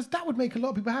 because that would make a lot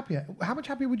of people happier. How much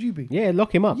happier would you be? Yeah,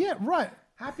 lock him up. Yeah, right.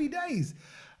 Happy days.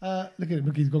 Look at him.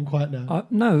 Look, he's gone quiet now.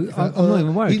 No, I'm not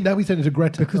even worried. Now he's turning to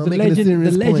Greta. Because I'm the making a legend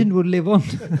serious point. would live on.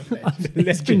 It's been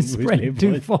legend would spread live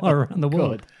too on. far around the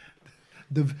world.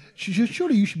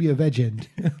 Surely you should be a veg end.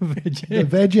 The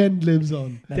veg end lives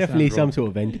on. Definitely some sort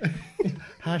of end.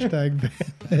 Hashtag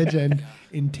veg end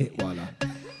in Titwala.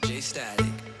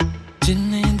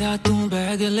 ਜਿੰਨੇ ਦਾ ਤੂੰ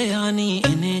bag ਲਿਆ ਨੀ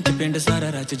ਇਹਨੇ ਚ ਪਿੰਡ ਸਾਰਾ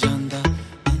ਰਚ ਜਾਂਦਾ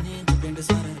ਇਹਨੇ ਚ ਪਿੰਡ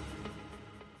ਸਾਰਾ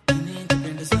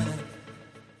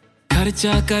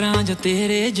ਖਰਚਾ ਕਰਾਂ ਜਾਂ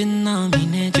ਤੇਰੇ ਜਿੰਨਾ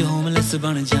ਮਹੀਨੇ ਚ ਹੋਮਲੈਸ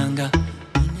ਬਣ ਜਾਗਾ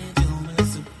ਮਹੀਨੇ ਚ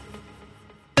ਹੋਮਲੈਸ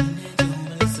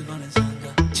ਬਣ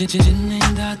ਜਾਗਾ ਜਿੰਨੇ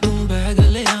ਦਾ ਤੂੰ ਬੈਗ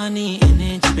ਲਿਆ ਨੀ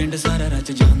ਇਹਨੇ ਚ ਪਿੰਡ ਸਾਰਾ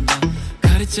ਰਚ ਜਾਂਦਾ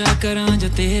ਖਰਚਾ ਕਰਾਂ ਜਾਂ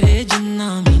ਤੇਰੇ ਜਿੰਨਾ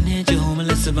ਮਹੀਨੇ ਚ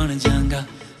ਹੋਮਲੈਸ ਬਣ ਜਾਗਾ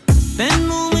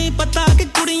ਤੈਨੂੰ ਵੀ ਪਤਾ ਕਿ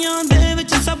ਕੁੜੀਆਂ ਦੇ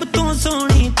ਵਿੱਚ ਸਭ ਤੋਂ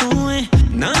ਸੋਹਣੀ ਤੂੰ ਏ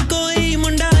ਨਾ ਕੋਈ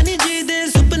ਮੁੰਡਾ ਨੀ ਜਿਹਦੇ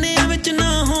ਸੁਪਨਿਆਂ ਵਿੱਚ ਨਾ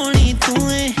ਹੋਣੀ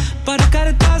ਤੂੰ ਏ ਪਰ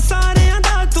ਕਰਤਾ ਸਾਰਿਆਂ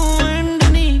ਦਾ ਤੂੰ ਐਂਡ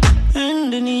ਨੀ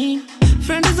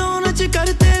ਫਰੈਂਡ ਜ਼ੋਨ ਚ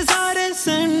ਕਰਤੇ ਸਾਰੇ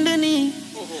ਸੈਂਡ ਨੀ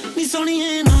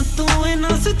ਸੋਹਣੀਏ ਨਾ ਤੂੰ ਏ ਨਾ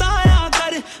ਸਤਾਇਆ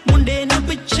ਕਰ ਮੁੰਡੇ ਨਾ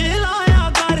ਪਿੱਛੇ ਲਾਇਆ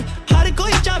ਕਰ ਹਰ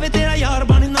ਕੋਈ ਚਾਵੇ ਤੇਰਾ ਯਾਰ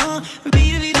ਬਣਨਾ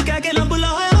ਵੀਰ ਵੀਰ ਕਹਿ ਕੇ ਨਾ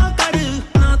ਬੁਲਾਇਆ ਕਰ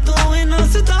ਨਾ ਤੂੰ ਏ ਨਾ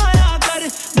ਸਤਾਇਆ ਕਰ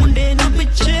ਮੁੰਡੇ ਨਾ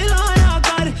ਪਿੱਛੇ ਲਾਇਆ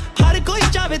ਕਰ ਹਰ ਕੋਈ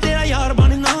ਚਾਵੇ ਤੇਰਾ ਯਾਰ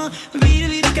ਬਣਨਾ ਵੀਰ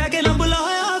ਵੀਰ ਕਹਿ ਕੇ ਨਾ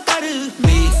ਬੁਲਾਇਆ ਕਰ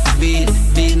ਵੀਰ ਵੀਰ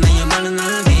ਵੀਰ ਨਹੀਂ ਬਣਨਾ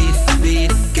ਵੀਰ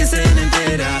ਵੀਰ ਕਿਸੇ ਨੇ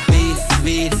ਤੇਰਾ ਵੀਰ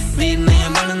ਵੀਰ ਵੀਰ ਨਹੀਂ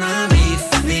ਬਣਨਾ ਵੀਰ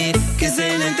ਵੀਰ ਕਿਸੇ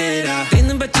ਨੇ ਤੇਰਾ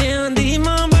ਤਿੰਨ ਬੱਚਿਆਂ ਦੀ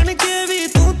ਮਾਂ ਬਣ ਕੇ ਵੀ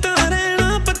ਤੂੰ ਤਾਂ ਰਹਿਣਾ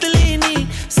ਪਤਲੀ ਨੀ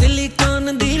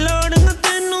ਸਿਲੀਕਾਨ ਦੀ ਲੋੜ ਨਾ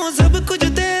ਤੈਨੂੰ ਸਭ ਕੁਝ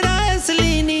ਤੇਰਾ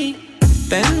ਅਸਲੀ ਨੀ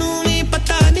ਤੈਨੂੰ ਵੀ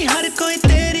ਪਤਾ ਨਹੀਂ ਹਰ ਕੋਈ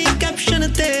ਤੇਰੀ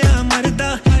ਕੈਪਸ਼ਨ ਤੇ ਆ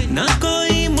ਮਰਦਾ ਨਾ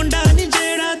ਕੋਈ ਮੁੰਡਾ ਨੀ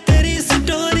ਜਿਹੜਾ ਤੇਰੀ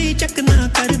ਸਟੋਰੀ ਚੱਕ ਨਾ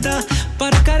ਕਰਦਾ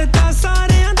ਪਰ ਕਰਤਾ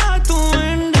ਸਾਰਿਆਂ ਦਾ ਤੂੰ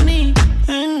ਐਂਡ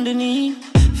ਨੀ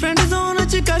ਫਰੈਂਡ ਜ਼ੋਨ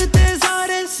ਚ ਕਰਤੇ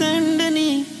ਸਾਰੇ ਸੈਂਡ ਨੀ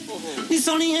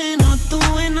ਸੋਹਣੀਏ ਨਾ ਤੂੰ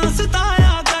ਏ ਨਾ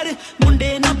ਸਤਾਇਆ ਕਰ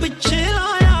ਮੁੰਡੇ ਨਾ ਪਿੱਛੇ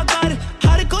ਲਾਇਆ ਕਰ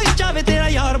ਹਰ ਕੋਈ ਚਾਵੇ ਤੇਰਾ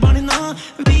ਯਾਰ ਬਣਨਾ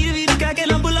ਵੀਰ ਵੀਰ ਕਹਿ ਕੇ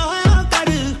ਨਾ ਬੁਲਾਇਆ ਕਰ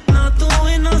ਨਾ ਤੂੰ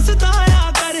ਏ ਨਾ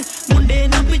ਸਤਾਇਆ ਕਰ ਮੁੰਡੇ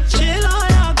ਨਾ ਪਿੱਛੇ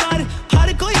ਲਾਇਆ ਕਰ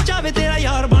ਹਰ ਕੋਈ ਚਾਵੇ ਤੇਰਾ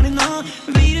ਯਾਰ ਬਣਨਾ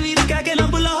ਵੀਰ ਵੀਰ ਕਹਿ ਕੇ ਨਾ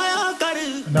ਬੁਲਾਇਆ ਕਰ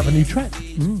Another new track.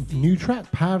 New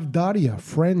track. Pav Daria,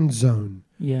 Friend Zone.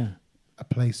 Yeah. A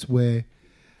place where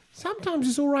sometimes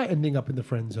it's all right ending up in the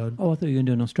friend zone. Oh, I thought you were going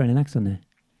to do an Australian accent there.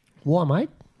 Why, mate?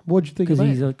 What do you think of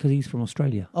that? Because he's from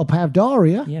Australia. Oh, Pav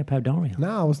Daria? Yeah, Pav Daria. No,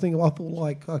 I was thinking, I thought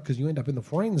like, because you end up in the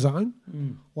friend zone.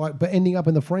 Like, but ending up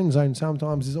in the friend zone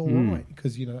sometimes is all right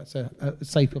because, you know, that's a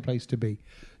safer place to be.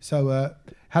 So,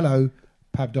 hello,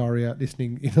 Pav Daria,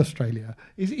 listening in Australia.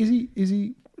 Is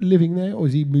he living there or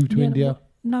has he moved to India?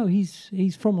 No,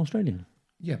 he's from Australia.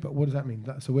 Yeah, but what does that mean?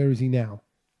 So where is he now?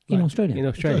 In Australia. In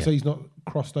Australia. So he's not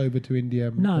crossed over to India?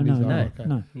 No. Okay.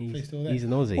 No. So he's still there. He's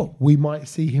an Aussie. Well, we might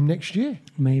see him next year.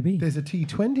 Maybe. There's a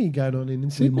T20 going on in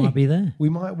Sydney. We might be there. We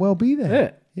might well be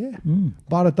there. Yeah.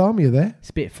 Bharatami are there.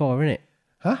 It's a bit far, innit?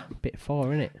 Huh? Bit far,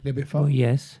 innit? A little bit far. Well,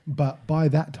 yes. But by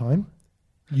that time,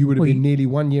 you would have been nearly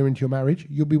 1 year into your marriage.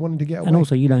 You'll be wanting to get away. And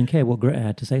also, you don't care what Greta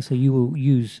had to say, so you will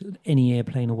use any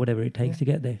airplane or whatever it takes to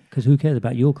get there. Because who cares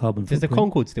about your carbon Does the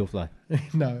footprint? Concorde still fly?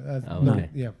 No. Oh, okay.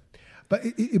 Yeah. But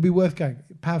it'd be worth going.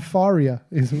 Pavfaria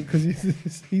is because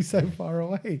he's so far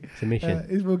away. It's a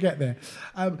mission. We'll get there.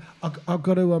 I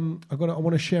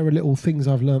want to share a little things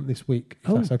I've learnt this week,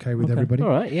 if that's okay with everybody. All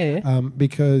right, yeah.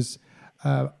 Because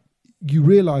you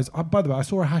realise, by the way, I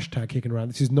saw a hashtag kicking around.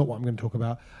 This is not what I'm going to talk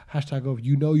about. Hashtag of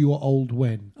you know you're old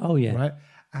when. Oh, yeah. Right?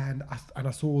 And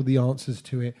I saw the answers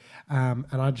to it. And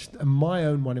my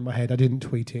own one in my head, I didn't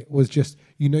tweet it, was just,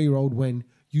 you know you're old when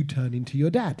you turn into your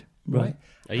dad. Right?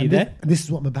 Are you there? And this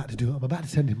is what I'm about to do. I'm about to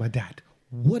send in my dad.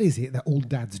 What is it that old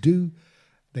dads do?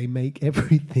 They make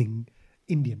everything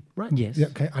Indian, right? Yes. Yeah,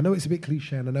 okay. I know it's a bit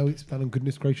cliche and I know it's done,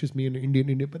 goodness gracious me, an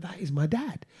Indian, but that is my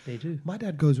dad. They do. My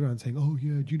dad goes around saying, oh,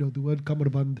 yeah, do you know the word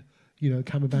Kamaraband? You know,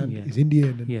 Kamarband Yeah. is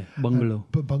Indian. And, Yeah, bungalow.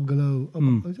 But bungalow.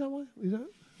 Is that what? Is that?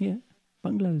 Yeah,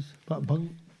 bungalows. But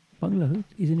Bungalow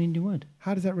is an Indian word.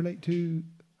 how does that relate to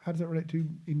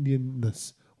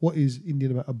Indianness? What is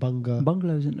Indian about a bunga?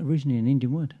 Bungalow isn't originally an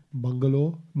Indian word.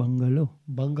 Bungalow? Bungalow.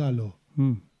 Bungalow.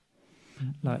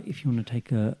 Like if you want to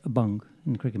take a bung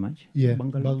in a cricket match. Yeah,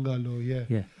 Bungalow. yeah.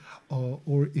 Yeah.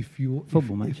 Or if you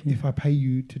Football match, yeah. if I pay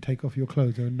you to take off your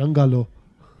clothes, nangalo,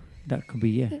 That could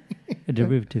be, a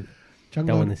derivative. Don't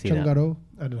want to see that. changaro,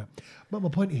 I don't know. But my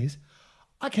point is,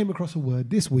 I came across a word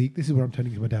this week. This is where I'm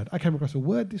turning to my dad. I came across a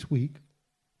word this week,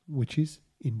 which is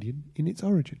Indian in its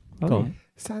origin. Oh, Go on. yeah.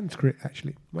 Sanskrit,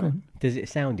 actually. Go Right? on. Does it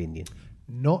sound Indian?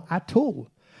 Not at all.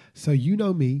 So you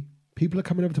know me. People are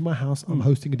coming over to my house. I'm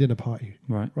hosting a dinner party.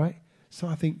 Right. Right? So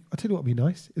I think, I'll tell you what would be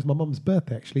nice. It's my mum's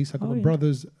birthday, actually. So I've got Oh, my yeah.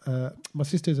 brothers, my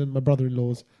sisters and my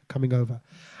brother-in-laws coming over.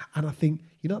 And I think,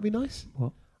 you know what would be nice?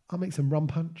 What? I'll make some rum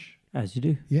punch. As you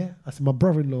do. Yeah. I said, my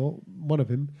brother-in-law, one of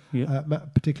him, Yeah.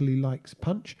 Matt particularly likes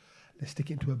punch. Let's stick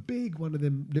it into a big one of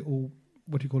them little,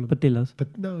 what do you call them? Padillas.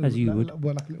 But no, As you like, would.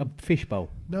 Well, like a A little, fish bowl.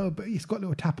 no, but it's got a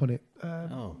little tap on it.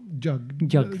 Jug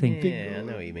Thing. Yeah, I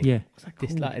know what you mean. Yeah. What's that This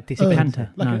called? like a Urn. dispenser.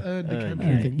 Decanter. Like No. an urn decanter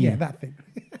yeah. thing. Yeah, that thing.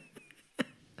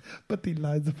 But the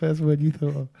line's the first word you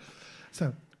thought of.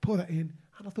 So pour that in,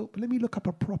 and I thought, let me look up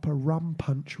a proper rum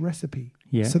punch recipe.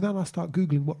 Yeah. So then I start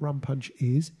googling what rum punch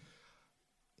is.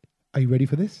 Are you ready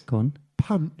for this? Go on.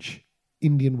 Punch,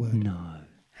 Indian word. No.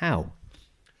 How?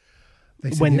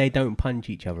 They said When it- they don't punch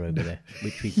each other over there,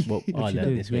 which is what I you learned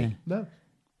do, this week. yeah. no,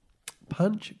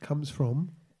 punch comes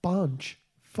from bunch,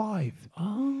 5.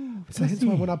 Oh, So hence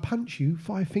why when I punch you,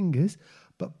 5 fingers,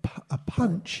 but a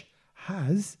punch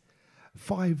has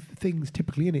 5 things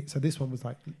typically in it. So this one was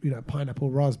like,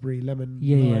 pineapple, raspberry, lemon,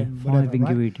 Yeah, yeah, lime, 5 whatever, right?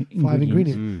 ingredient- 5 ingredients.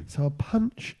 ingredients. So a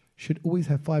punch should always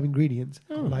have 5 ingredients,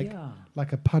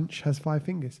 like a punch has 5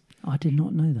 fingers. I did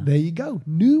not know that. There you go.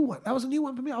 New one. That was a new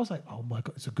one for me. I was like, oh my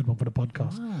God, it's a good one for the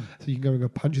podcast. So you can go and go,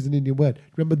 punch is an Indian word.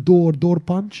 Remember Door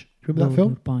Punch? Remember that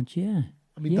film? Bunch, yeah.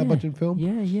 Amitabh Bachchan film?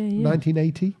 Yeah.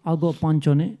 1980. I got punch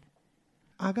on it.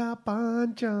 I got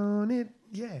punch on it.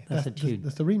 Yeah, That's a tune.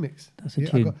 That's the remix. That's a I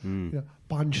tune. got,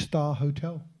 Punch Star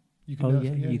Hotel. You Oh, now-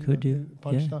 yeah, you could do.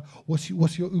 Punch Yeah. Star. What's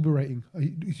your Uber rating? Are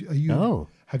you? Oh.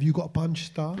 Have you got a Punch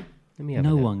Star? Let me have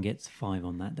No a look. one gets 5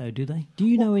 on that, though, do they? Do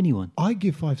you know anyone? I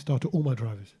give 5-star to all my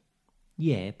drivers.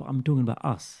 Yeah, but I'm talking about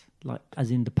us, like as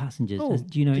in the passengers. Oh,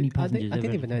 Do you know any I passengers? didn't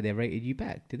ever? even know they rated you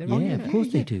back. Did they? Yeah, rate you of back? course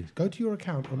they do. Go to your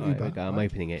account on All right, Uber. here we go. I'm right?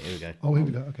 opening it. Here we go. Oh, here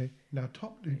we go. Okay. Now,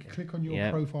 click on your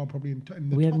Yeah. profile probably in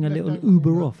the We're top having a little left-hand Uber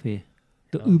corner. off here.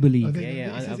 The Uber League. Oh, there-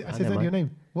 Yeah, It says, I it says know that in your mine.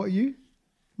 name. What are you?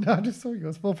 No, I just saw you.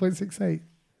 It's 4.68.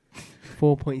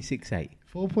 4.68.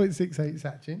 4.68,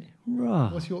 Sachin.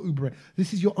 Right. What's your Uber rate?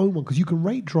 This is your own one because you can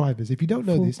rate drivers. If you don't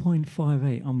know this,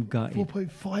 4.58. I'm gutted.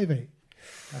 4.58.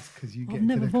 That's because you get I've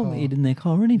into never the car. vomited in their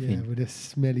car or anything. Yeah, with a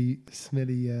smelly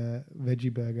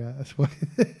veggie burger. That's why.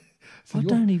 I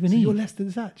don't even so You're eat. less than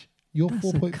Satch. You're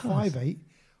That's a 4.58.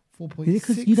 4.68.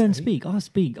 Because you don't speak. I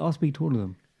speak to all of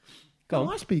them. Go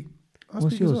on. I speak. I What's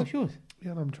speak yours? as well. What's yours?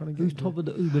 Yeah, no, I'm trying to get Who's into top it. of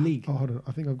the Uber League? Oh, hold on.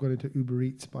 I think I've got into Uber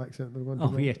Eats by accident. I've gone to Oh,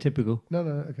 the wrong- yeah, typical. No.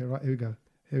 Okay, right. Here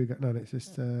we go. No, it's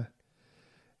just. Here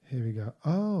we go.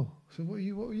 Oh, so what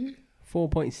were you?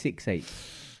 4.68.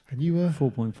 And you were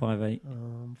 4.58.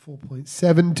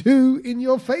 4.72 in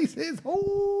your faces.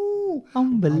 Oh,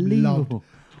 Unbelievable.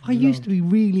 I used loved. to be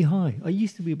really high. I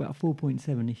used to be about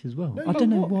 4.7-ish as well. No, I don't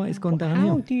know why it's gone How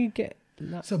downhill. do you get?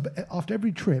 So but after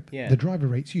every trip, Yeah. the driver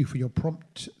rates you for your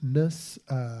promptness,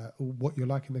 what you're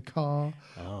like in the car.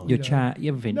 Your chat,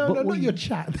 everything. No, But no, what not you- your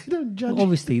chat. They don't judge.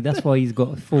 Obviously, that's why he's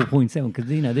got 4.7 because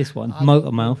this one,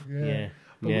 motor mouth. Yeah.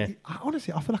 But Yeah.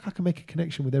 honestly, I feel like I can make a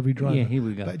connection with every driver. Yeah, here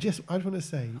we go. But I just want to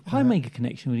say, I make a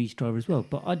connection with each driver as well,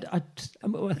 but I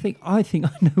think I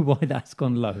know why that's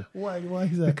gone low. why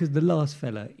is that? Because the last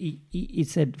fella, he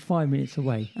said 5 minutes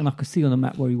away, and I could see on the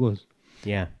map where he was,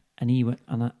 Yeah. and he went,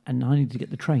 and I needed to get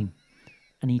the train,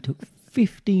 and he took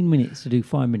 15 minutes to do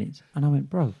 5 minutes, and I went,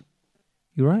 bro,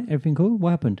 you right? Everything cool? What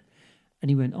happened?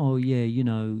 And he went, oh yeah,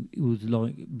 it was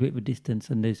like a bit of a distance,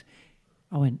 and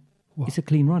I went, it's a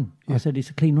clean run. Yeah. I said, it's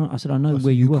a clean run. I said, I know So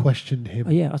where you were. questioned him. Oh,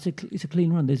 yeah, I said, it's a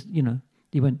clean run. There's,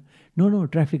 He went, no,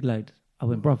 traffic lights. I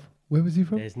went, bruv. Where was he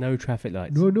from? There's no traffic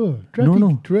lights. No.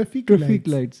 Traffic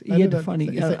lights. He had a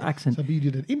funny accent. So you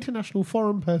did an international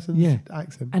foreign person's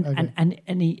accent. And Okay.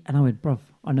 and I went, bruv,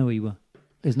 I know where you were.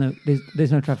 There's no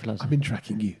traffic lights. I've been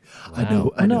tracking you. I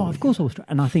Wow. know. Of course I was.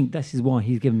 And I think this is why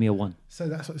he's given me a 1. So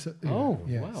that's Oh,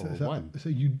 wow, So, one. so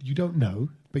you don't know,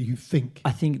 but you think.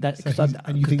 I think that's So because he's-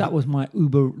 and you think- that was my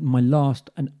last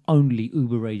and only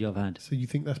Uber rage I've had. So you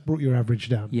think that's brought your average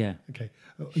down? Yeah. Okay.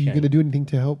 Are you going to do anything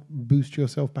to help boost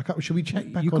yourself back up? Should we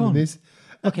check back You on can't. this?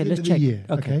 at Okay, the end let's of the check. year,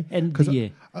 Okay, end of 'Cause, the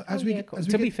year. As we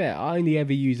To be fair, I only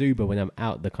ever use Uber when I'm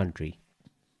out the country.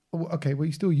 okay, well,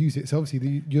 you still use it. So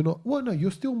obviously, you're not. Well, no, you're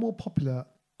still more popular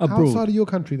Abroad. outside of your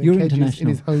country than You're Kedge is in international.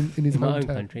 his home in his In my own hometown.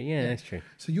 country. Yeah, that's true.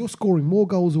 So you're scoring more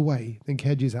goals away than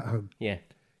Kedge is at home. Yeah.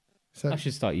 So I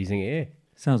should start using it here.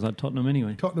 Sounds like Tottenham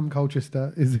anyway. Tottenham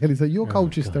Colchester is so you're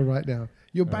Colchester right now.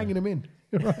 You're banging them in.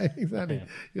 Right, exactly.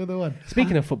 You're the one.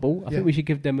 Speaking of football, I Yeah. think we should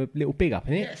give them a little big up,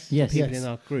 innit? Yes. People Yes. in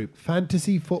our group.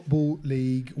 Fantasy Football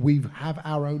League. We have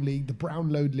our own league, the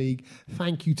Brownload League.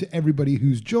 Thank you to everybody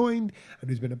who's joined and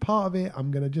who's been a part of it. I'm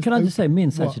going to just... Can I just say, me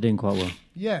and What? Satch are doing quite well.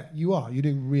 Yeah, you are. You're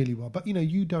doing really well. But,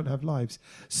 you don't have lives.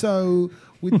 So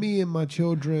with me and my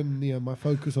children, my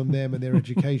focus on them and their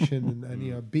education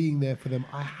and being there for them,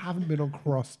 I haven't been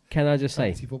across Can I just say,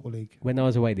 Fantasy Football League. when I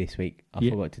was away this week, I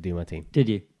Yeah. forgot to do my team. Did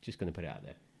you? Just going to put it out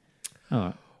there. All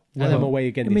right. And I'm away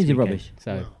again it this means you're weekend, rubbish.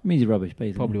 so It means you're rubbish,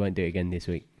 basically. probably won't do it again this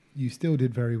week. You still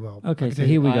did very well. I Okay, can so tell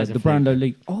here you- we go. as a The freak. Brownlow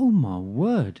League. Oh, my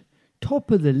word. Top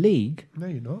of the league, No,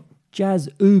 you're not. Jazz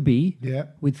Ubi Yeah.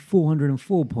 with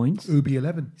 404 points. Ubi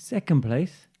 11 Second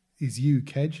place, is you,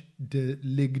 Kedge, the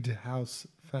Ligged House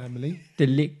family.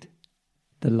 Delict,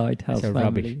 the Lighthouse It's a family.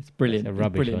 rubbish. It's brilliant. It's a It's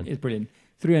rubbish brilliant. one. It's brilliant.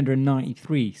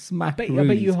 393. Smack I bet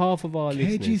you Roonies. half of our Kedge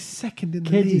listeners. is second in the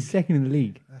Kedge league. is second in the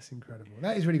league. That's incredible.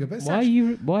 That is really good. But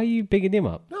Why are you bigging him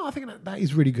up? No, I think that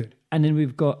is really good. And then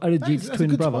we've got Arijit's That's a twin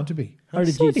good brother. spot to be.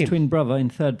 Arijit's him. twin brother in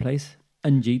third place,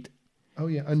 Anjit, Oh,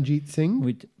 yeah, Anjit Singh.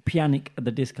 with Pianic at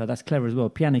the disco. That's clever as well.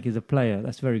 Pianic is a player.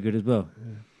 That's very good as well.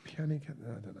 Pianic, I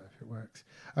don't know if it works.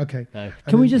 Okay. No.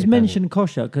 Can we then just it mention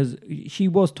Kosha? Because she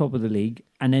was top of the league,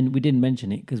 and then we didn't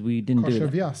mention it because we didn't do Kosher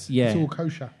it. Vyas. Yeah. It's all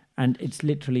kosher. And it's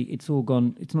literally, it's all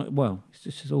gone. It's not, well, it's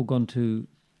just all gone to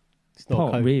It's not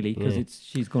pot, co- really, because yeah.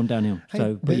 she's gone downhill. Hey,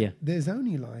 So, but yeah. There's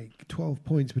only like 12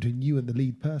 points between you and the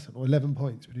lead person, or 11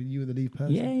 points between you and the lead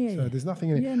person. Yeah. So there's nothing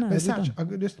in it. Yeah, no, but we're Satch, done. I'm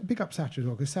going to just pick up Satch as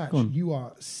well, because Go Satch, on. you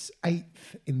are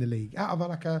 8th in the league. Out of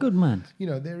like a, Good man.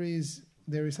 there is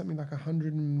something like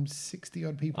 160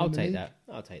 odd people I'll in the take league. that.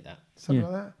 I'll take that. Something Yeah.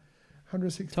 like that.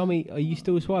 160. Tommy, are you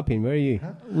still swiping? Where are you?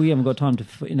 We haven't got time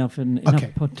to enough time in the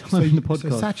podcast. So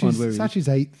to find where he is. Satch is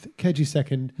 8th, Kedge is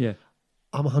 2nd, Yeah.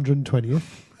 I'm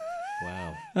 120th.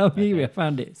 Wow. Oh, here we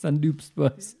found it. Sandup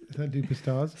Spurs. Sandupa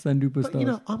Stars. Sandupa But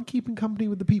Stars. I'm keeping company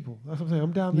with the people. That's what I'm saying.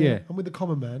 I'm down there. Yeah. I'm with the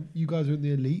common man. You guys are in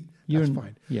the elite. You're That's in-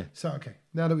 fine. yeah. So okay,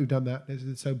 now that we've done that,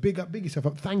 so big yourself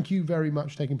up. Thank you very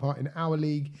much for taking part in our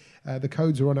league. The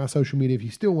codes are on our social media if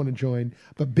you still want to join.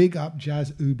 But big up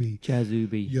Jazz Ubi. Jazz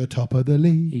Ubi. You're top of the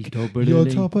league. He's top of the You're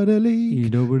league. top of the league. He's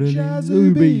top of the league. Jazz Ubi.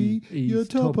 Ubi. He's You're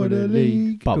top of the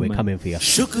league. But Good we're man. coming for you.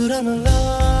 शुक्रान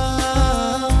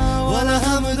अल्लाह वाला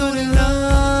हम्दुलिल्लाह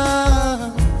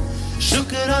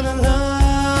शुक्रान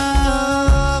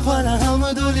अल्लाह वाला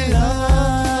हम्दुलिल्लाह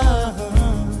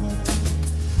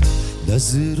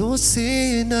नजरों से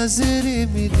नजरें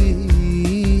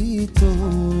मिली तो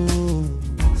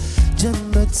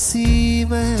जन्नत सी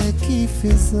महकी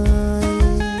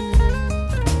फिजाएं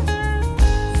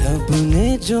लब ने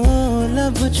जो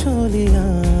लब छू लिया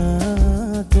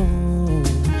तो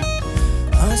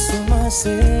आसमां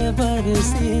से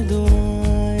बरसी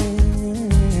दुआएं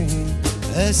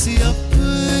ऐसी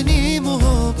अपनी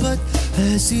मोहब्बत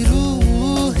ऐसी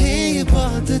रूह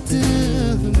इबादत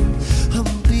हम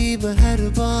भी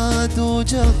मेहरबा दो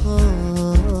जहां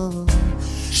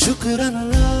शुक्रान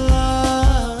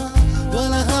अल्लाह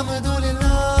वाला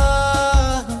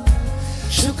हम्दुलिल्लाह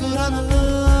शुक्रान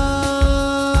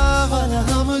अल्लाह वाला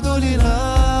हम्दुलिल्लाह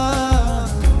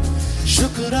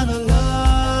शुक्रान अल्लाह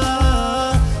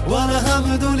वाला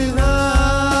हम्दुलिल्लाह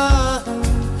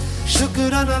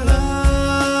शुक्रान अल्लाह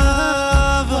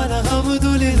वाला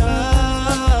हम्दुलिल्लाह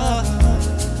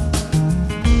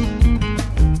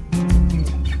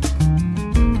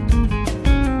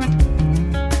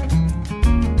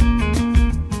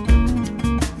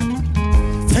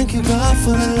Thank you God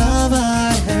for the love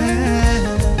I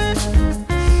have.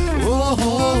 Oh,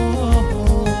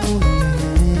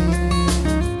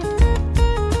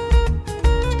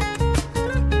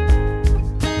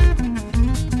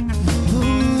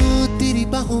 तेरी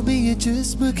बाहों में ये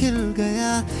जिस्म खिल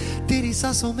गया तेरी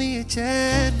सांसों में ये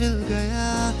चैन मिल गया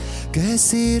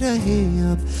कैसे रहे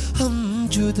अब हम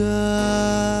जुदा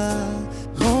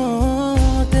हो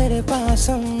तेरे पास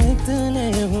हम इतने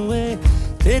हुए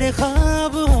तेरे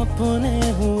ख्वाब अपने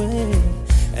हुए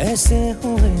ऐसे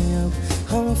हुए अब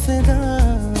हम फिदा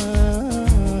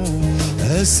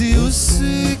ऐसी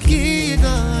उसकी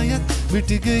इनायत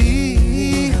मिट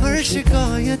गई हर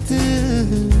शिकायत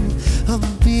हम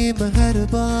भी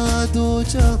मेहरबा दो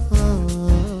जहां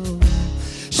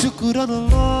शुक्रान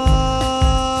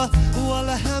अल्लाह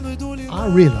वाला हम्दुलिल्लाह I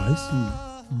realise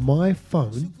my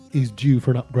phone is due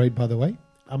for an upgrade, by the way.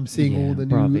 I'm seeing Yeah, all the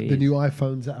bruv, new it the is. new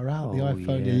iPhones that are out, the Oh,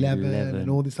 iPhone yeah, 11 11. and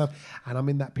all this stuff, and I'm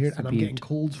in that period, It's and a I'm getting beaut.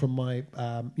 calls from my,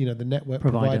 the network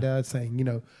Provider. provider saying,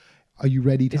 are you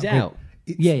ready to Is it upgrade? out?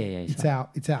 Yeah, it's It's out.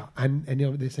 It's out, and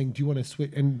they're saying, do you want to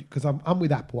switch? And because I'm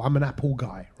with Apple, I'm an Apple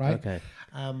guy, right? Okay.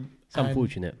 Um, It's and-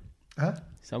 unfortunate. Huh?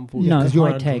 Some form. No, 'cause you're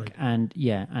high tech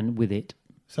Android. and with it.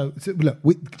 So look,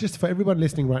 just for everyone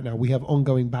listening right now, we have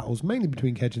ongoing battles, mainly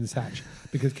between Kedge and Satch,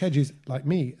 because Kedge is, like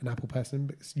me, an Apple person,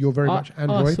 but you're very much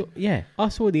Android. I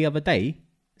saw the other day,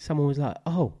 someone was like,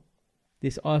 oh,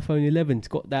 this iPhone 11's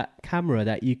got that camera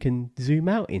that you can zoom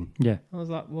out in. Yeah. I was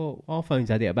like, well, our phones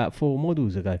had it about 4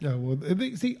 models ago. No, well,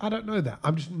 see, I don't know that.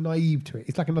 I'm just naive to it.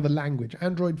 It's like another language.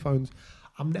 Android phones,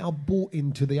 I'm now bought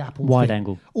into the Apple Wide thing.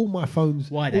 angle. All my phones,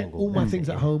 Wide angle. all my That's things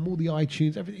it, at yeah. home, all the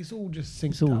iTunes, everything. It's all just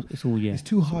synced up. It's all, yeah. It's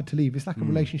too hard to leave. It's like a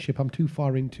relationship I'm too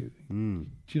far into. Do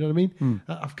you know what I mean?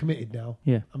 I've committed now.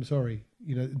 Yeah. I'm sorry.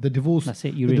 You know, the divorce. That's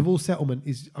it, The you're in. divorce settlement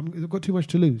is. I've got too much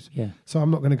to lose. Yeah. So I'm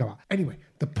not going to go out. Anyway,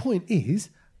 the point is,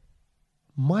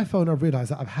 my phone, I've realised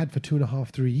that I've had for 2.5,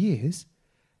 3 years,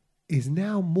 is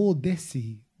now more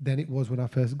desi than it was when I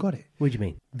first got it. What do you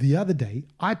mean? The other day,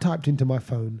 I typed into my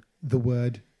phone the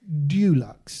word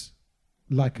Dulux,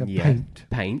 like a paint.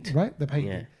 Paint. Right? The paint.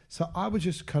 Yeah. So I was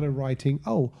just kind of writing,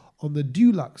 on the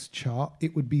Dulux chart,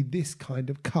 it would be this kind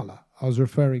of colour. I was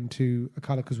referring to a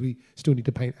colour because we still need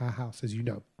to paint our house, as you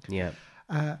know. Yeah.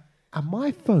 And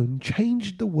my phone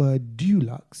changed the word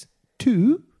Dulux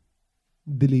to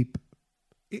Dilip.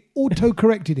 It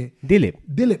auto-corrected it. Dilip.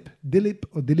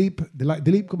 Like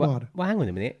Dilip Kumar. Well, hang on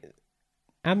a minute.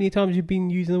 How many times have you been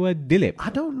using the word Dilip?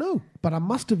 I don't know, but I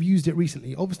must have used it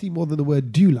recently, obviously more than the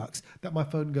word Dulux, that my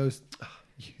phone goes,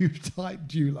 you typed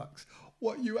Dulux.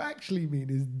 What you actually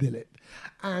mean is Dilip.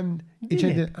 And it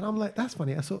changed it. And I'm like, that's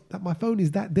funny. I saw that my phone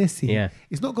is that desi. Yeah.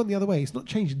 It's not gone the other way. It's not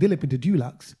changed Dilip into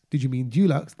Dulux. Did you mean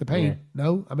Dulux, the pain? Yeah.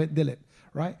 No, I meant Dilip,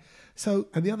 right? So,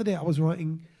 and the other day I was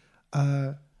writing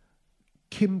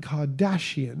Kim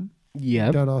Kardashian.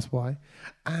 Yeah. Don't ask why.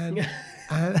 And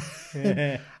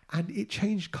and it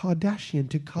changed Kardashian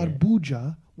to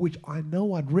Karbuja, which I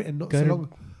know I'd written not so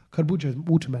long. Karbuja is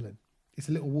watermelon. It's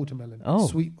a little watermelon. Oh.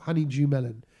 Sweet honeydew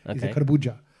melon is a Okay.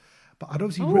 Karbuja. But I'd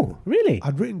obviously really?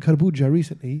 I'd written Karbuja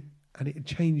recently, and it had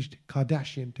changed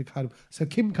Kardashian to Karbuja. So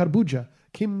Kim Karbuja,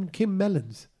 Kim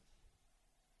Melons.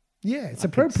 Yeah, it's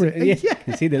appropriate. Yeah.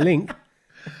 You see the link?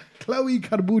 Chloe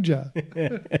Karbuja.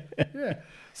 Yeah.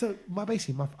 So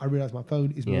I realised my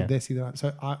phone is more Yeah. desi than that.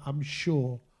 So I'm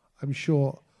sure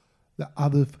that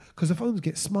because the phones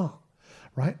get smart,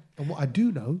 right? And what I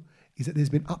do know is that there's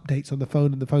been updates on the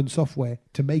phone and the phone software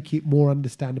to make it more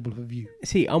understandable for you.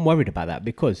 See, I'm worried about that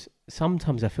because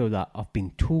sometimes I feel like I've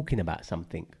been talking about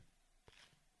something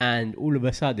and all of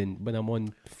a sudden when I'm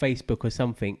on Facebook or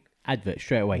something, advert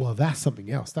straight away. Well, that's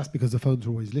something else. That's because the phones are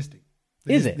always listening.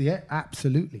 Is it? Yeah,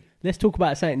 absolutely. Let's talk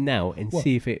about something now and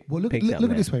see if it look picks up. at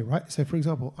there. this way, right? So, for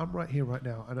example, I'm right here right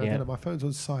now, and I Yeah. don't know, my phone's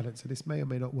on silent, so this may or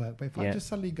may not work. But if I Yeah. just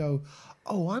suddenly go,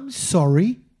 I'm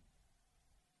sorry.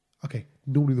 Okay,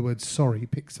 normally the word sorry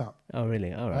picks up, Oh,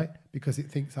 really? All right? right. Because it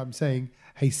thinks I'm saying,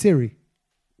 hey, Siri.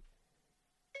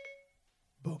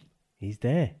 Boom. He's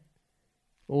there.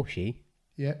 Or she.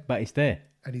 Yeah. But it's there.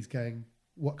 And he's going,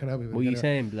 what can I help you with? What are you Get it-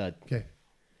 saying, blood? Okay.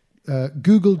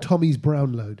 Google Tommy's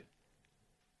brown load.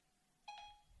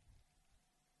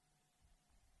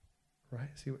 Right,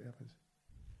 see what happens.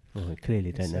 Oh, I clearly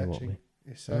It's don't know what searching.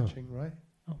 we... It's searching, right?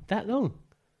 Oh, that long?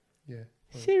 Yeah.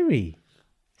 Siri,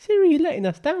 you're letting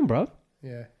us down, bro.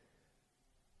 Yeah.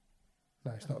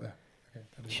 No, it's not there. Okay,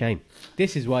 that is- Shame.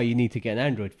 This is why you need to get an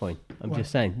Android phone. I'm Why?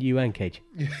 just saying, you and Cage.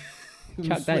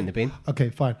 Chuck that in the bin. Okay,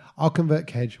 fine. I'll convert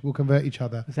Kedge. We'll convert each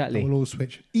other. Exactly. And we'll all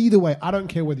switch. Either way, I don't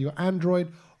care whether you're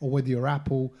Android or whether you're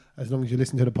Apple, as long as you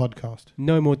listen to the podcast.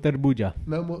 No more tarbuja.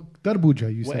 No more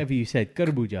Darbuja, you Whatever you said,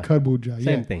 tarbuja. Karbuja, yeah.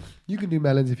 Same thing. You can do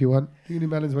melons if you want. You can do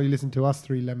melons while you listen to us,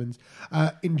 Three Lemons.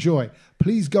 Enjoy.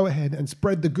 Please go ahead and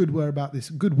spread the good word about this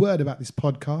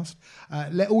podcast.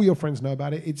 Let all your friends know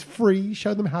about it. It's free.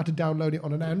 Show them how to download it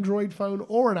on an Android phone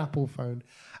or an Apple phone.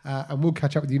 And we'll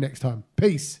catch up with you next time.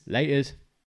 Peace. Laters.